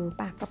ตัวแต่ง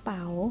ปากกระเป๋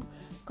า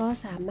ก็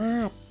สามา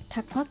รถ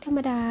ถักควักธรรม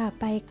ดา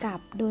ไปกับ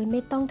โดยไม่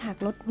ต้องถัก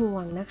ลดห่ว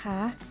งนะคะ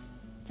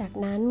จาก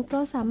นั้นก็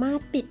สามารถ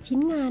ปิดชิ้น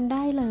งานไ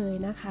ด้เลย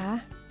นะคะ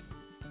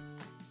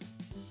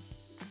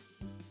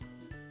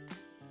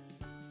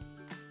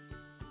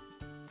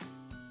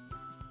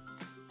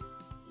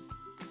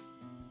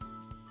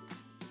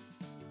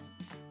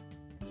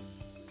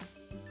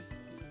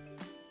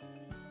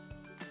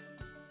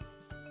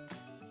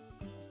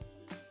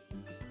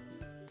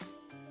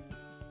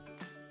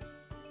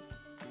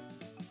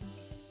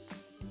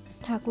ถ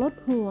ถักลด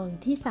ห่วง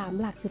ที่3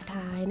หลักสุด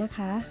ท้ายนะค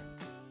ะ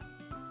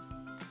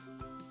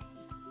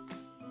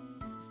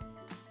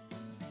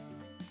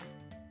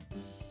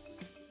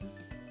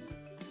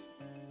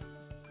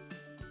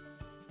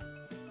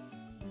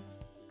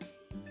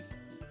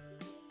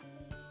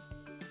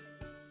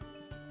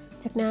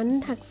จากนั้น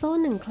ถักโซ่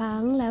1ครั้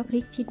งแล้วพลิ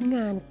กชิ้นง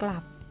านกลั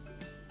บ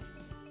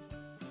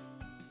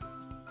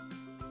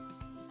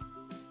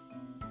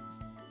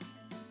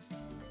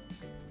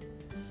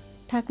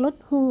ถักลด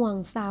ห่วง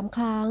3ค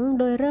รั้ง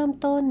โดยเริ่ม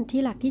ต้น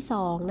ที่หลักที่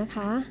2นะค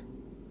ะ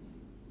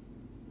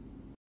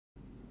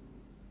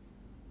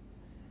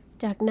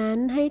จากนั้น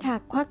ให้ถั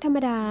กควักธรรม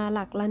ดาห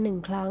ลักละ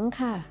1ครั้ง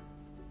ค่ะ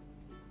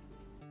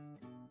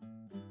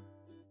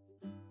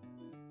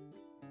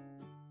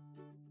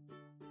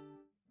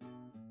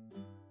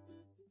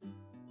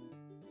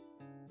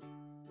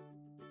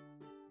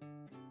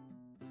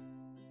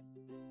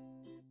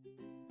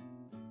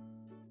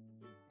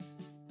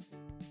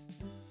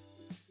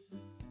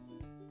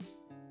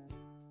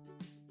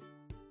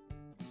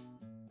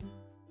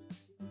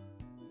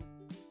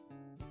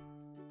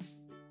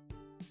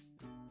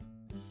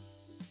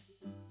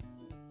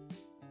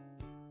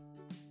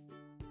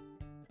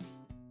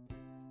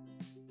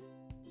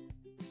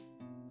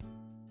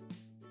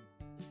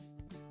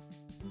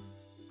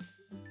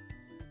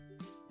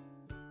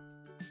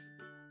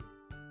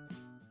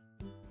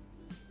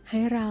ใ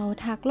ห้เรา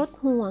ถักลด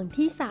ห่วง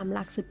ที่3ห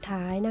ลักสุด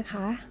ท้ายนะค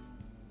ะ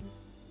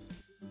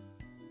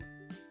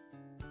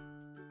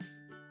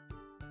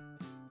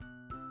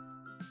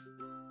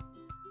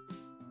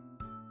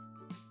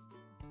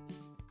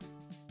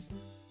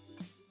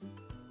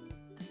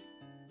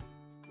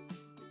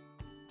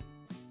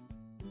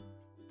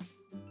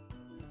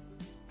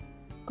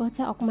ก็จ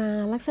ะออกมา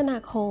ลักษณะ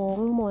โค้ง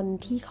มน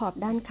ที่ขอบ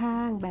ด้านข้า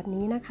งแบบ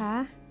นี้นะคะ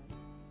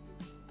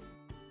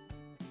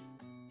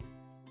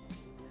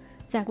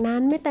จากนั้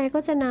นแม่แต่ก็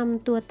จะน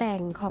ำตัวแต่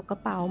งขอบกระ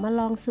เป๋ามา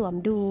ลองสวม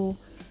ดู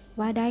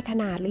ว่าได้ข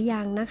นาดหรือ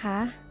ยังนะคะ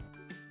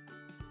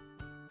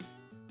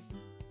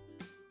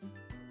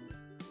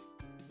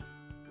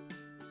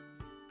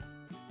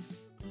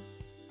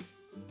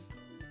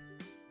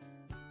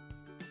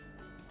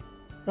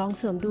ลอง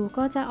สวมดู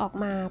ก็จะออก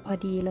มาพอ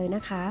ดีเลยน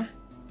ะคะ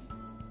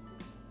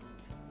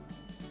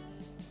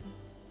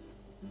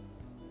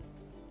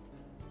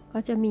ก็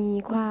จะมี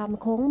ความ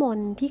โค้งมน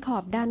ที่ขอ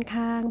บด้าน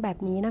ข้างแบบ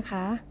นี้นะค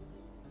ะ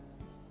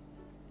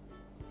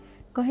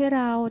ก็ให้เ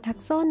ราถัก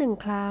โซ่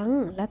1ครั้ง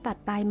แล้วตัด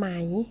ปลายไหม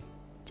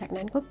จาก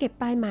นั้นก็เก็บ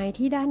ปลายไหม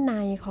ที่ด้านใน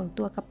ของ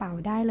ตัวกระเป๋า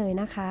ได้เลย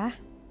นะคะ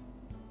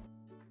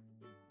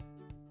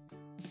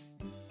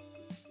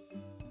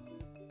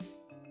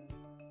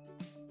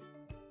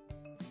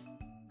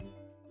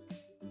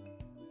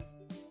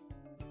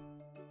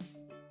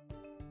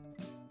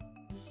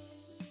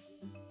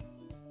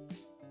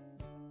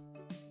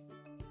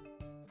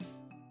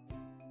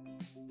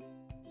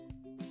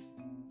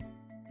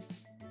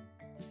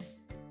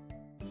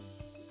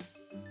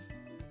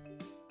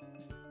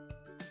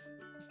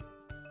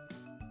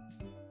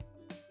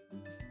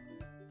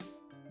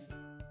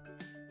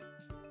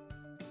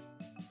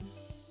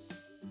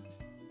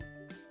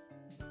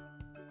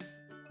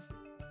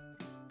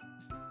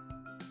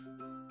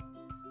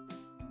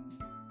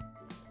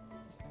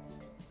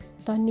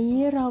ตอนนี้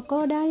เราก็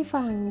ได้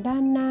ฝั่งด้า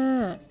นหน้า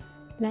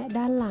และ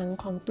ด้านหลัง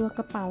ของตัวก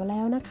ระเป๋าแล้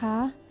วนะคะ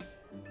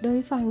โดย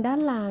ฝั่งด้า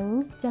นหลัง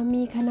จะ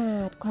มีขนา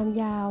ดความ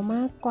ยาวม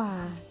ากกว่า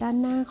ด้าน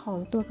หน้าของ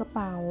ตัวกระเ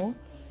ป๋า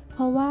เพ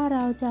ราะว่าเร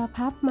าจะ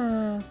พับมา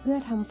เพื่อ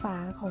ทำฝา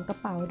ของกระ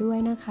เป๋าด้วย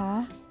นะคะ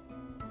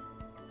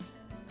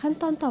ขั้น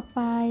ตอนต่อไ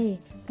ป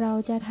เรา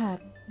จะถัก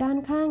ด้าน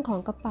ข้างของ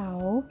กระเป๋า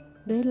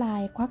ด้วยลา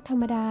ยควักธร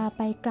รมดาไ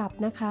ปกลับ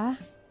นะคะ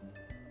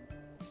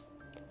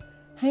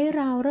ให้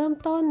เราเริ่ม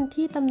ต้น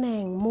ที่ตำแหน่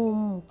งมุม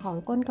ของ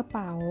ก้นกระเ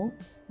ป๋า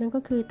นั่นก็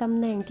คือตำ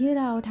แหน่งที่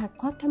เราถัก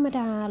ควักธรรมด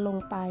าลง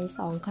ไป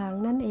2ครั้ง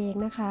นั่นเอง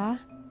นะคะ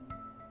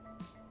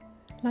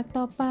หลัก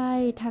ต่อไป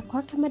ถักค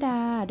วักธรรมดา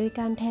โดย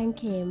การแทง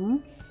เข็ม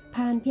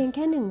ผ่านเพียงแ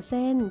ค่1เ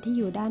ส้นที่อ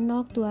ยู่ด้านน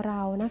อกตัวเร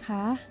านะค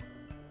ะ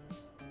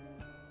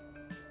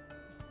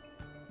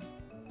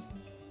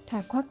ถั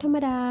กควักธรรม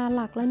ดาห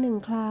ลักละ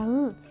1ครั้ง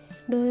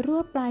โดยร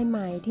วบปลายไหม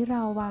ที่เร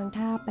าวางท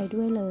าบไป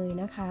ด้วยเลย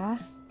นะคะ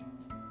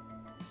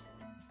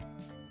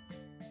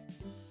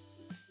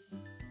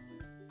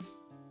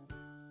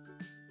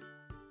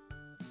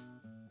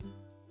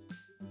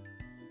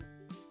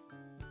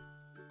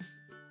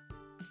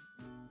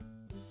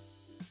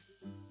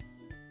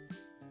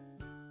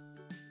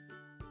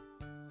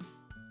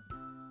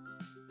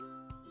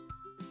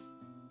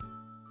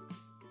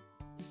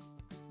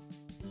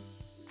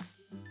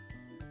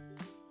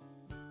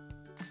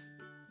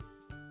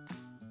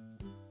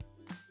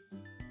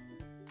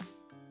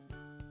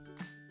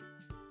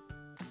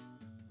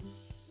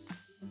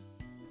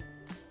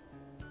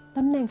ต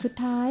ำแหน่งสุด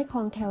ท้ายข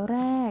องแถวแร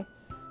ก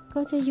ก็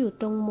จะอยู่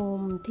ตรงมุ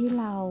มที่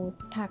เรา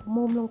ถัก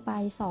มุมลงไป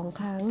2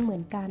ครั้งเหมื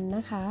อนกันน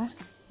ะคะ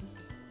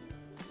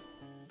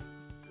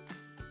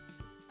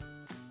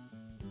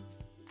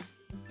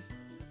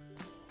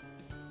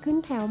ขึ้น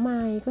แถวให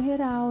ม่ก็ให้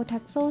เราถั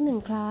กโซ่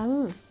1ครั้ง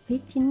พลิ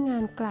กชิ้นงา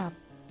นกลับ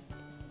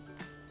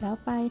แล้ว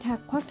ไปถัก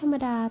ควักธรรม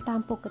ดาตา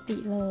มปกติ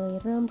เลย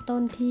เริ่มต้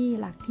นที่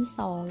หลักที่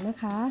2นะ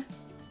คะ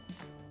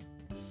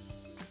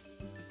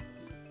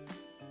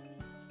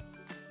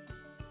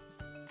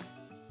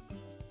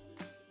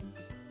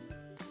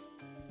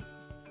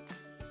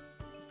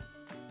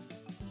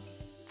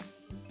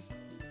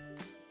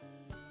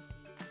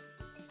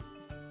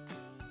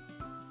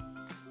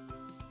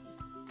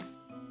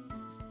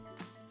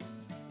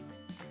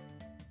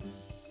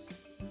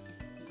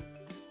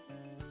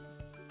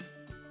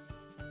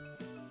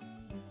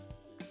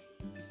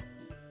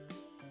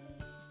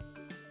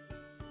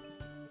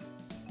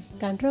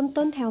การเริ่ม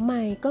ต้นแถวให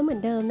ม่ก็เหมือ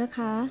นเดิมนะค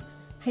ะ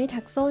ให้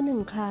ถักโซ่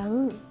1ครั้ง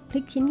พลิ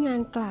กชิ้นงา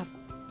นกลับ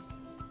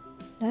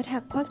แล้วถั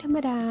กควักธรรม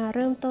ดาเ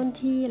ริ่มต้น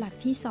ที่หลัก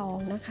ที่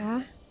2นะคะ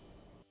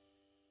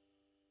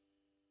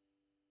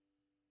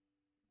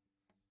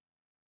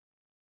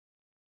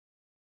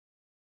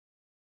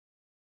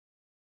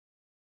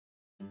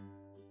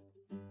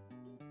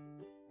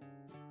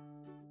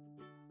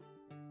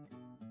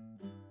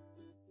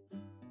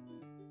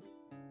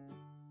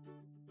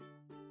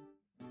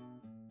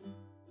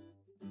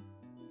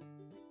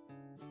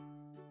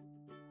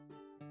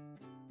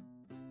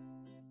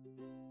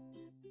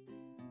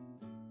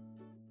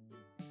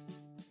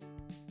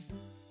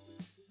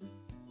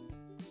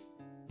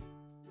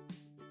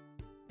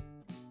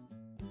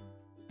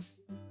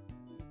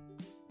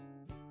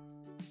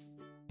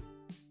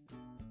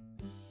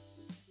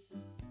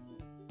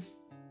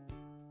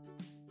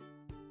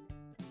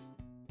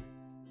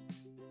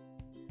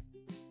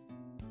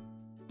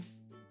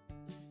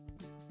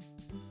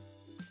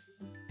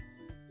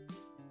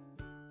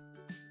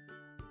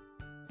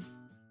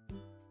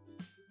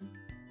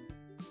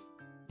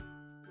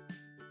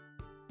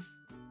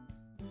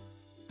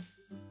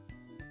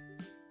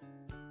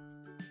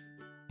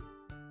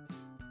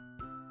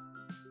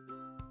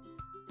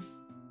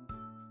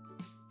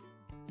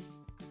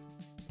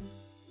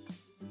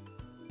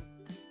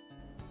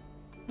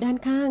ด้าน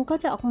ข้างก็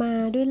จะออกมา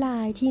ด้วยลา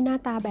ยที่หน้า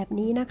ตาแบบ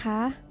นี้นะคะ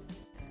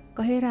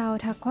ก็ให้เรา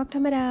ถักควักธร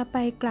รมดาไป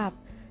กลับ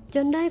จ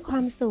นได้ควา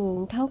มสูง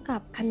เท่ากั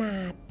บขนา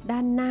ดด้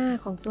านหน้า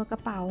ของตัวกร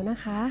ะเป๋านะ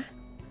คะ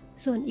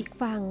ส่วนอีก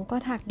ฝั่งก็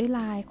ถักด้วย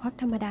ลายควัก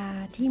ธรรมดา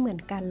ที่เหมือ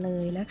นกันเล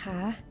ยนะคะ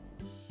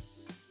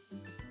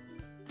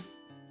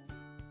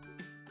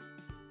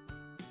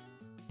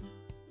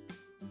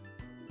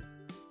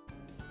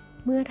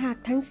เมื่อถัก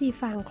ทั้ง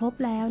4ฝั่งครบ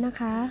แล้วนะ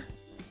คะ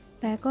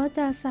แต่ก็จ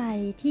ะใส่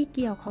ที่เ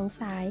กี่ยวของ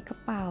สายกระ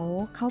เป๋า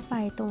เข้าไป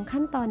ตรง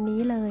ขั้นตอน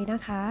นี้เลยนะ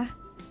คะ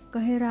ก็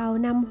ให้เรา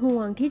นำห่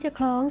วงที่จะค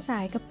ล้องสา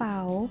ยกระเป๋า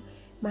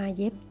มาเ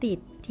ย็บติด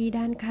ที่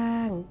ด้านข้า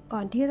งก่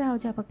อนที่เรา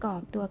จะประกอ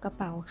บตัวกระ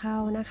เป๋าเข้า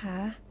นะคะ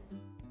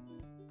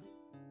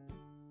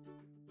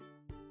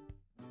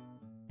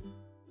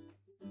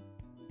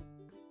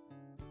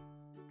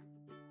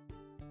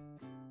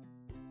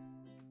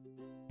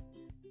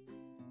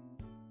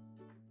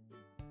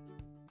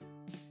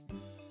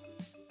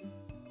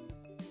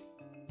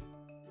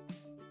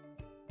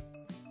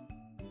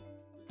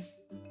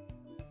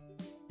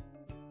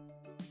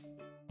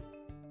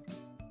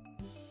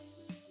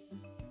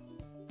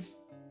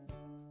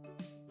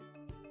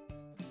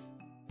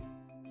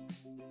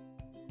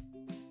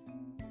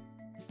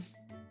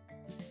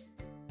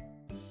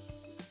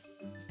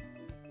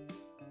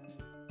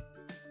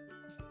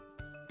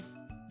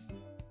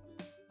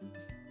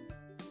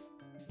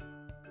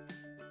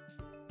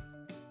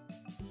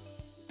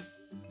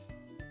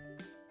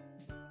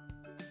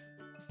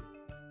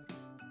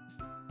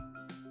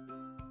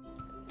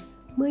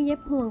เมื่อเย็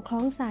บห่วงคล้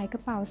องสายกร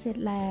ะเป๋าเสร็จ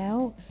แล้ว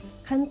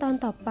ขั้นตอน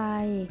ต่อไป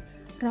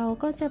เรา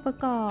ก็จะประ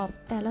กอบ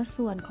แต่ละ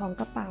ส่วนของ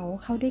กระเป๋า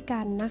เข้าด้วย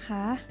กันนะค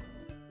ะ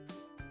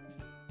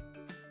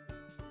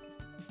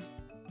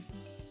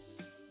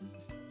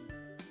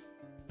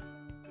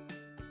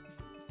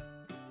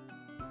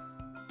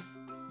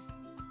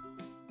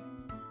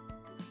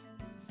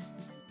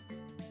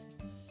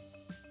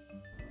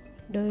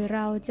โดยเร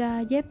าจะ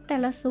เย็บแต่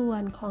ละส่ว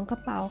นของกระ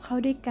เป๋าเข้า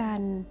ด้วยกั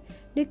น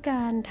ด้วยก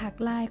ารถัก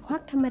ลายควั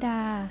กธรรมด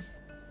า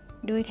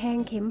โดยแทง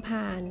เข็ม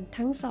ผ่าน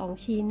ทั้ง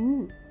2ชิ้น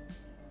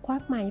ควั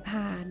กไหม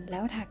ผ่านแล้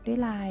วถักด้วย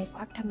ลายค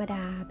วักธรรมด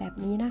าแบบ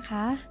นี้นะค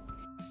ะ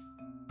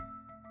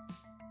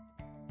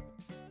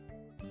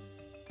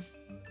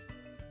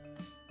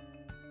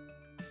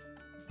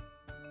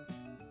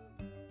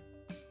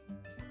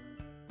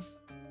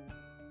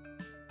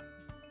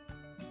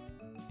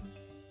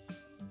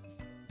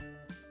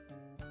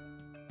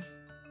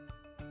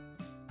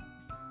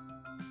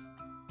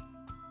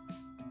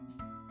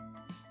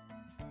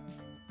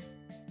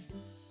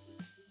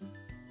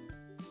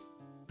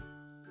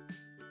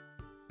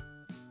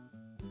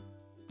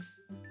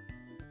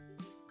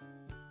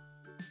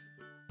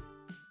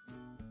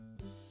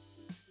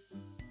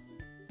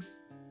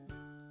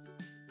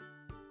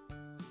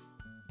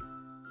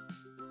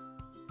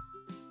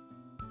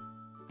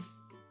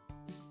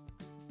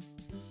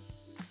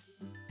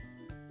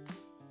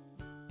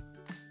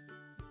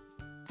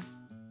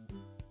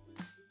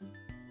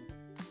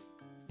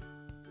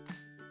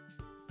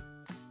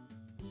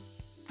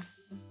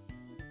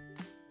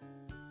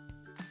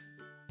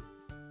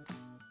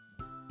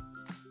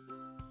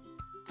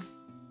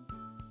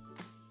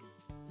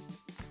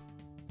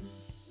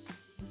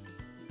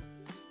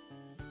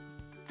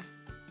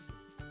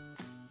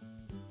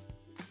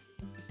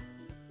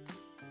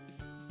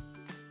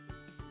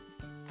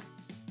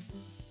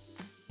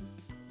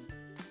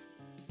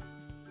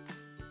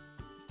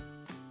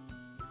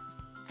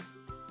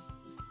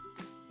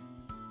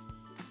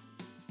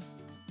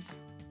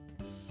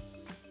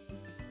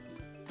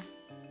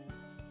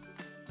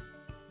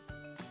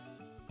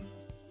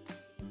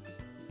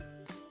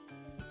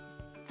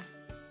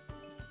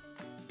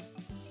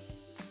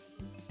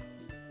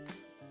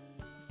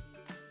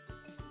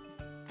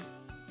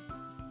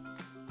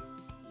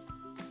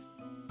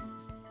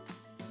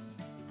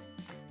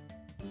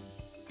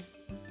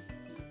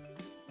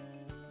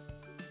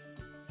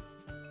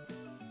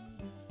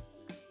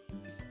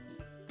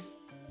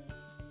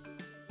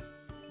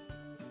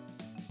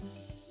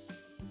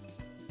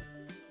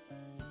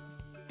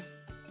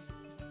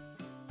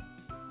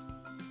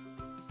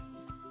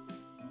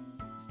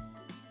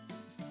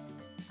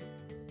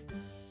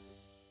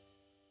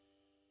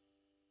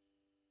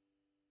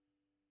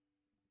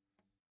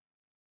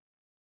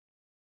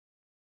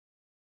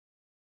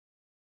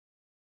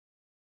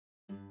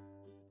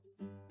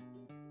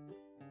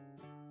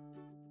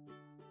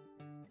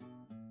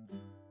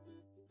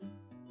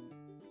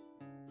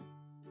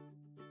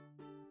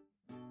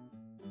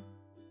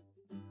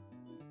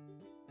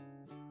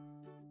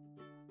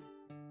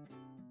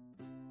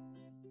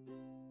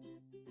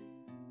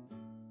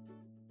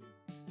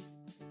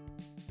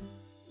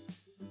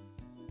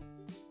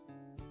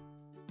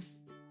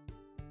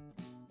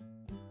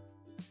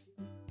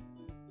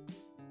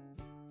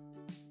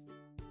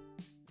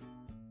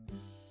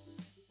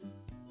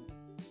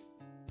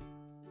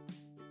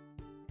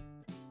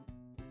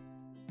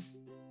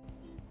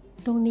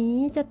ตรงนี้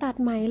จะตัด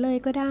ไหมเลย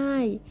ก็ได้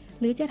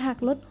หรือจะถัก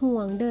ลดห่ว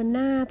งเดินห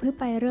น้าเพื่อ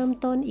ไปเริ่ม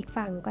ต้นอีก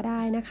ฝั่งก็ไ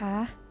ด้นะคะ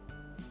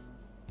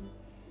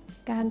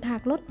การถั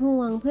กลดห่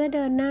วงเพื่อเ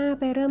ดินหน้า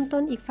ไปเริ่มต้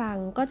นอีกฝั่ง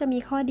ก็จะมี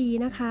ข้อดี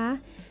นะคะ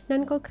นั่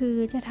นก็คือ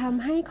จะท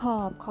ำให้ข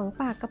อบของ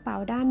ปากกระเป๋า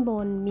ด้านบ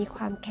นมีค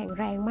วามแข็ง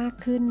แรงมาก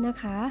ขึ้นนะ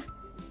คะ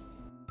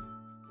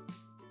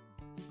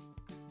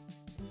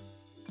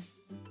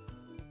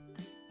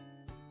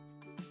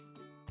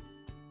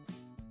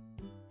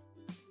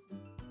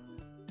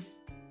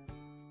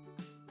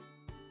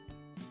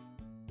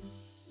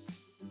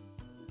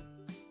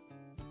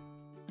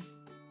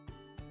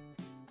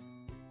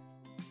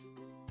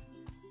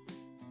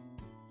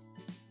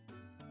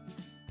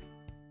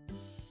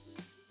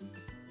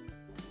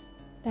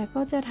แต่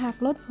ก็จะถัก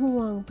ลดห่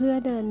วงเพื่อ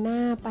เดินหน้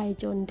าไป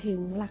จนถึง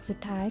หลักสุด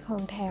ท้ายขอ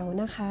งแถว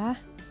นะคะ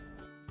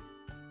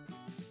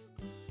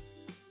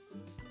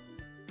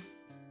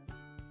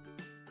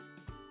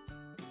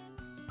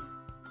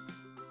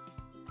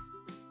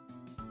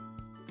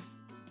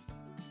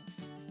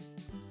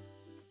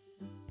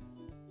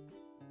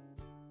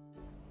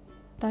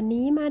ตอน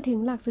นี้มาถึง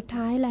หลักสุด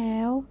ท้ายแล้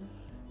ว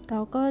เรา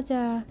ก็จ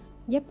ะ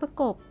เย็บประ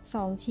กบ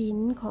2ชิ้น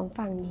ของ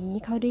ฝั่งนี้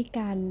เข้าด้วย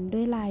กันด้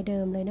วยลายเดิ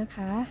มเลยนะค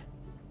ะ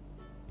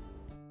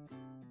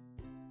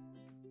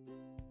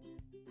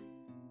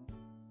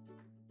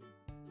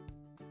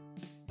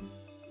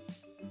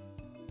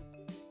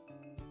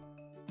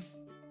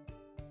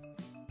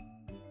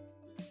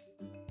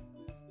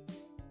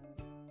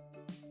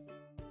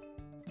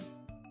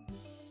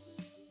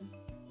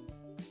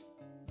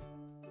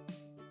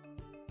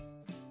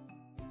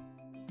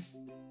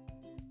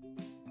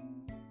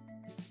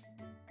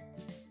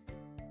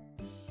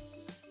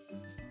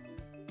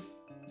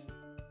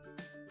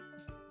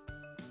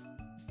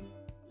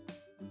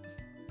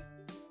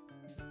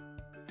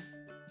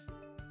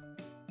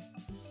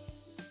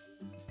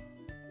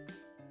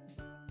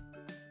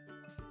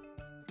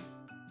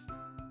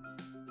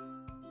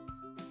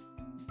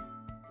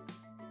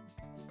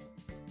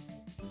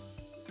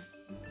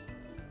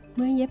เ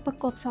มื่อเย็บประ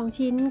กบ2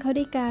ชิ้นเข้า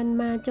ด้วยกัน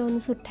มาจน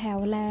สุดแถว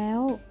แล้ว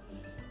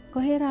ก็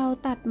ให้เรา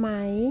ตัดไหม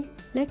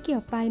และเกี่ย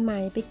วปลายไหม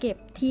ไปเก็บ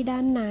ที่ด้า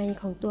นใน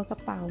ของตัวกระ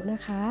เป๋านะ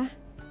คะ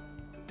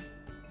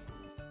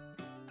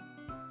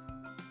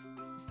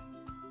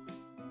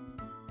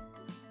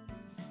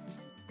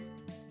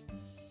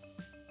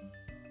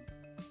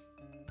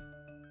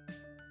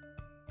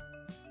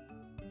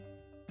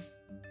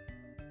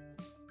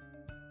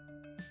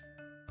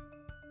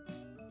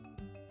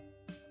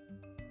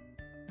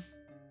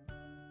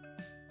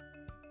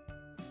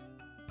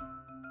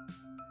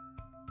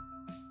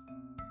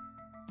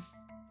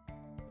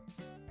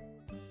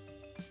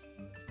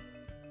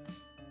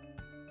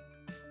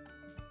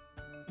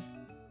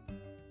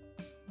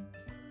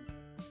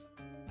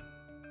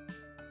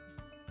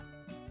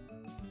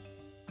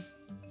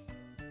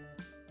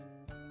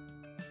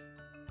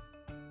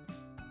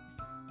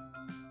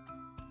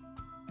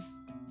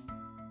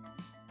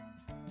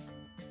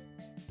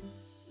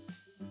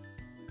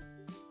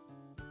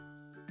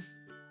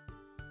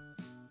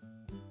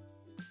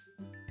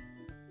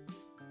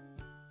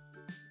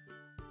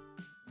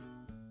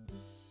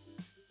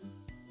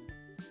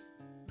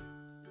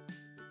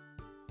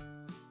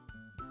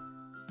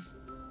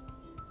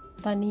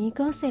ตอนนี้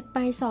ก็เสร็จไป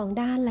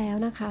2ด้านแล้ว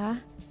นะคะ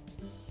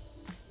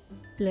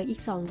เหลืออี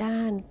ก2ด้า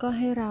นก็ใ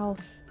ห้เรา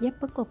เย็บ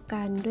ประกบ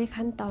กันด้วย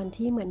ขั้นตอน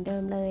ที่เหมือนเดิ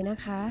มเลยนะ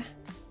คะ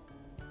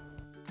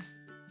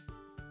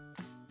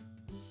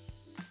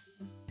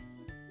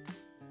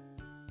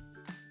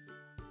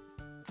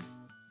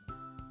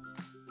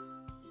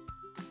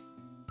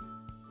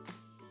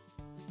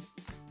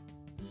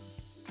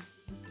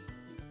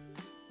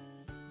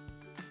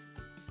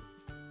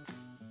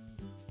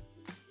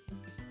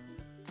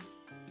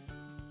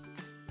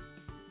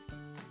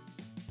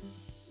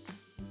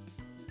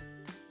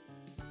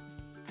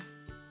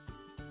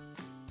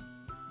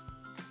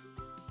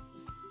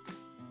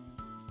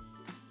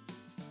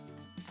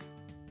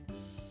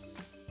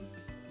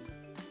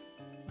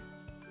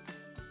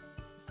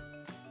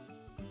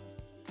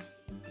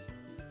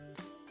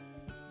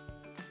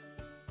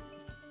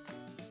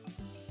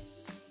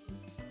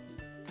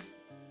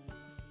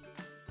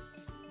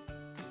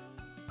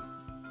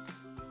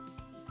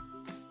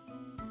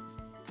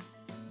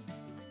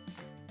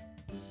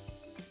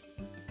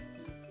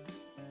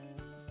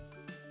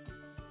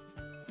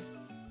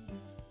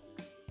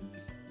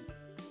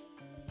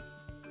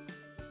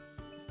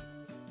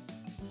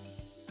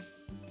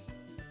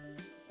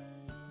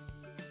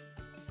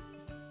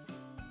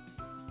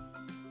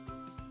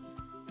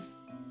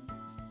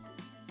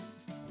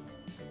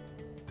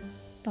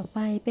ต่อไป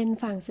เป็น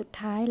ฝั่งสุด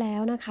ท้ายแล้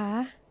วนะคะ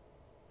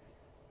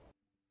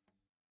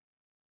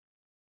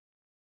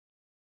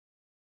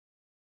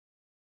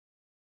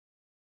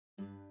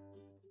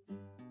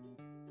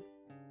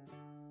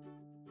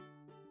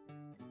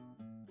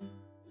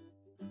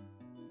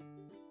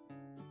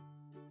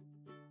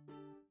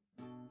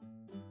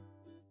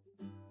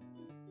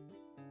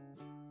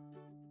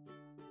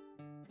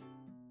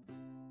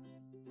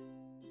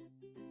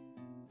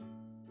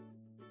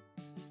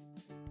ต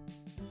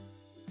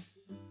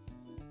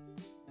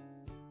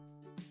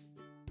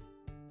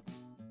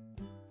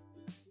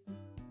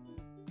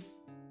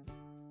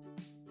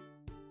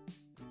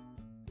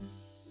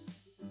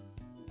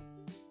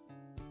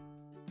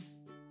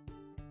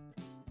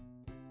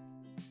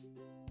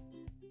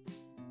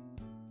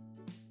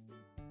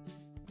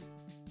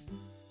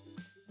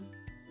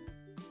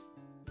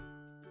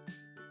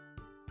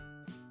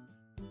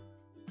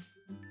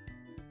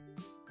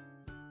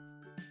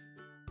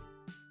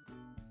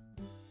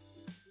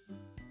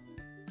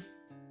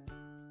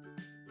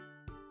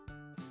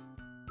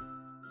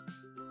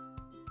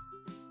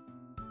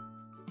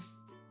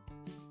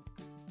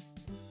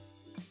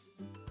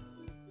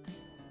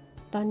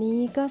ตอนนี้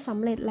ก็สำ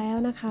เร็จแล้ว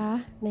นะคะ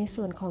ใน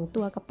ส่วนของ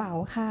ตัวกระเป๋า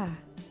ค่ะ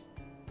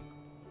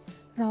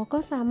เราก็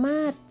สาม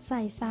ารถใ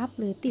ส่ซับ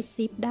หรือติด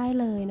ซิปได้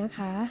เลยนะค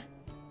ะ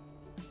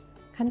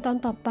ขั้นตอน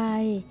ต่อไป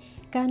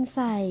การใ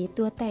ส่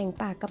ตัวแต่ง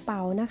ปากกระเป๋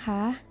านะค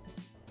ะ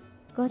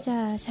ก็จะ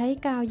ใช้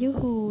กาวยู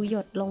ฮูหย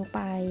ดลงไป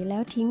แล้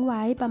วทิ้งไ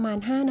ว้ประมาณ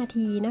5นา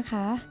ทีนะค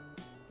ะ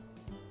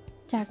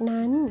จาก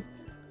นั้น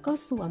ก็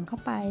สวมเข้า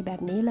ไปแบ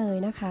บนี้เลย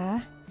นะคะ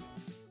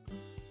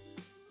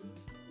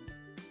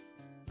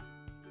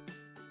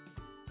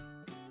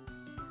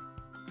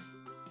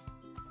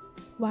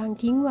วาง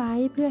ทิ้งไว้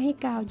เพื่อให้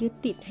กาวยึด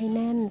ติดให้แ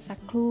น่นสัก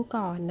ครู่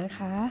ก่อนนะค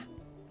ะ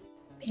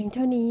เพียงเ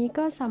ท่านี้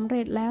ก็สำเ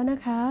ร็จแล้วนะ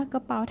คะกร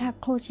ะเป๋าถัก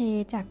โครเช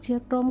ต์จากเชือ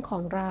กร่มขอ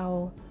งเรา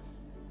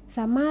ส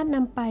ามารถน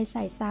ำไปใ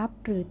ส่ซับ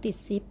หรือติด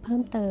ซิปเพิ่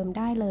มเติมไ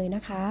ด้เลยน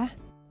ะคะ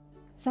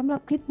สำหรั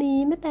บคลิปนี้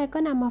แม่แต่ก็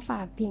นำมาฝ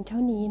ากเพียงเท่า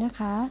นี้นะ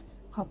คะ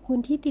ขอบคุณ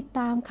ที่ติดต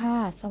ามค่ะ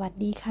สวัส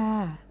ดีค่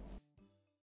ะ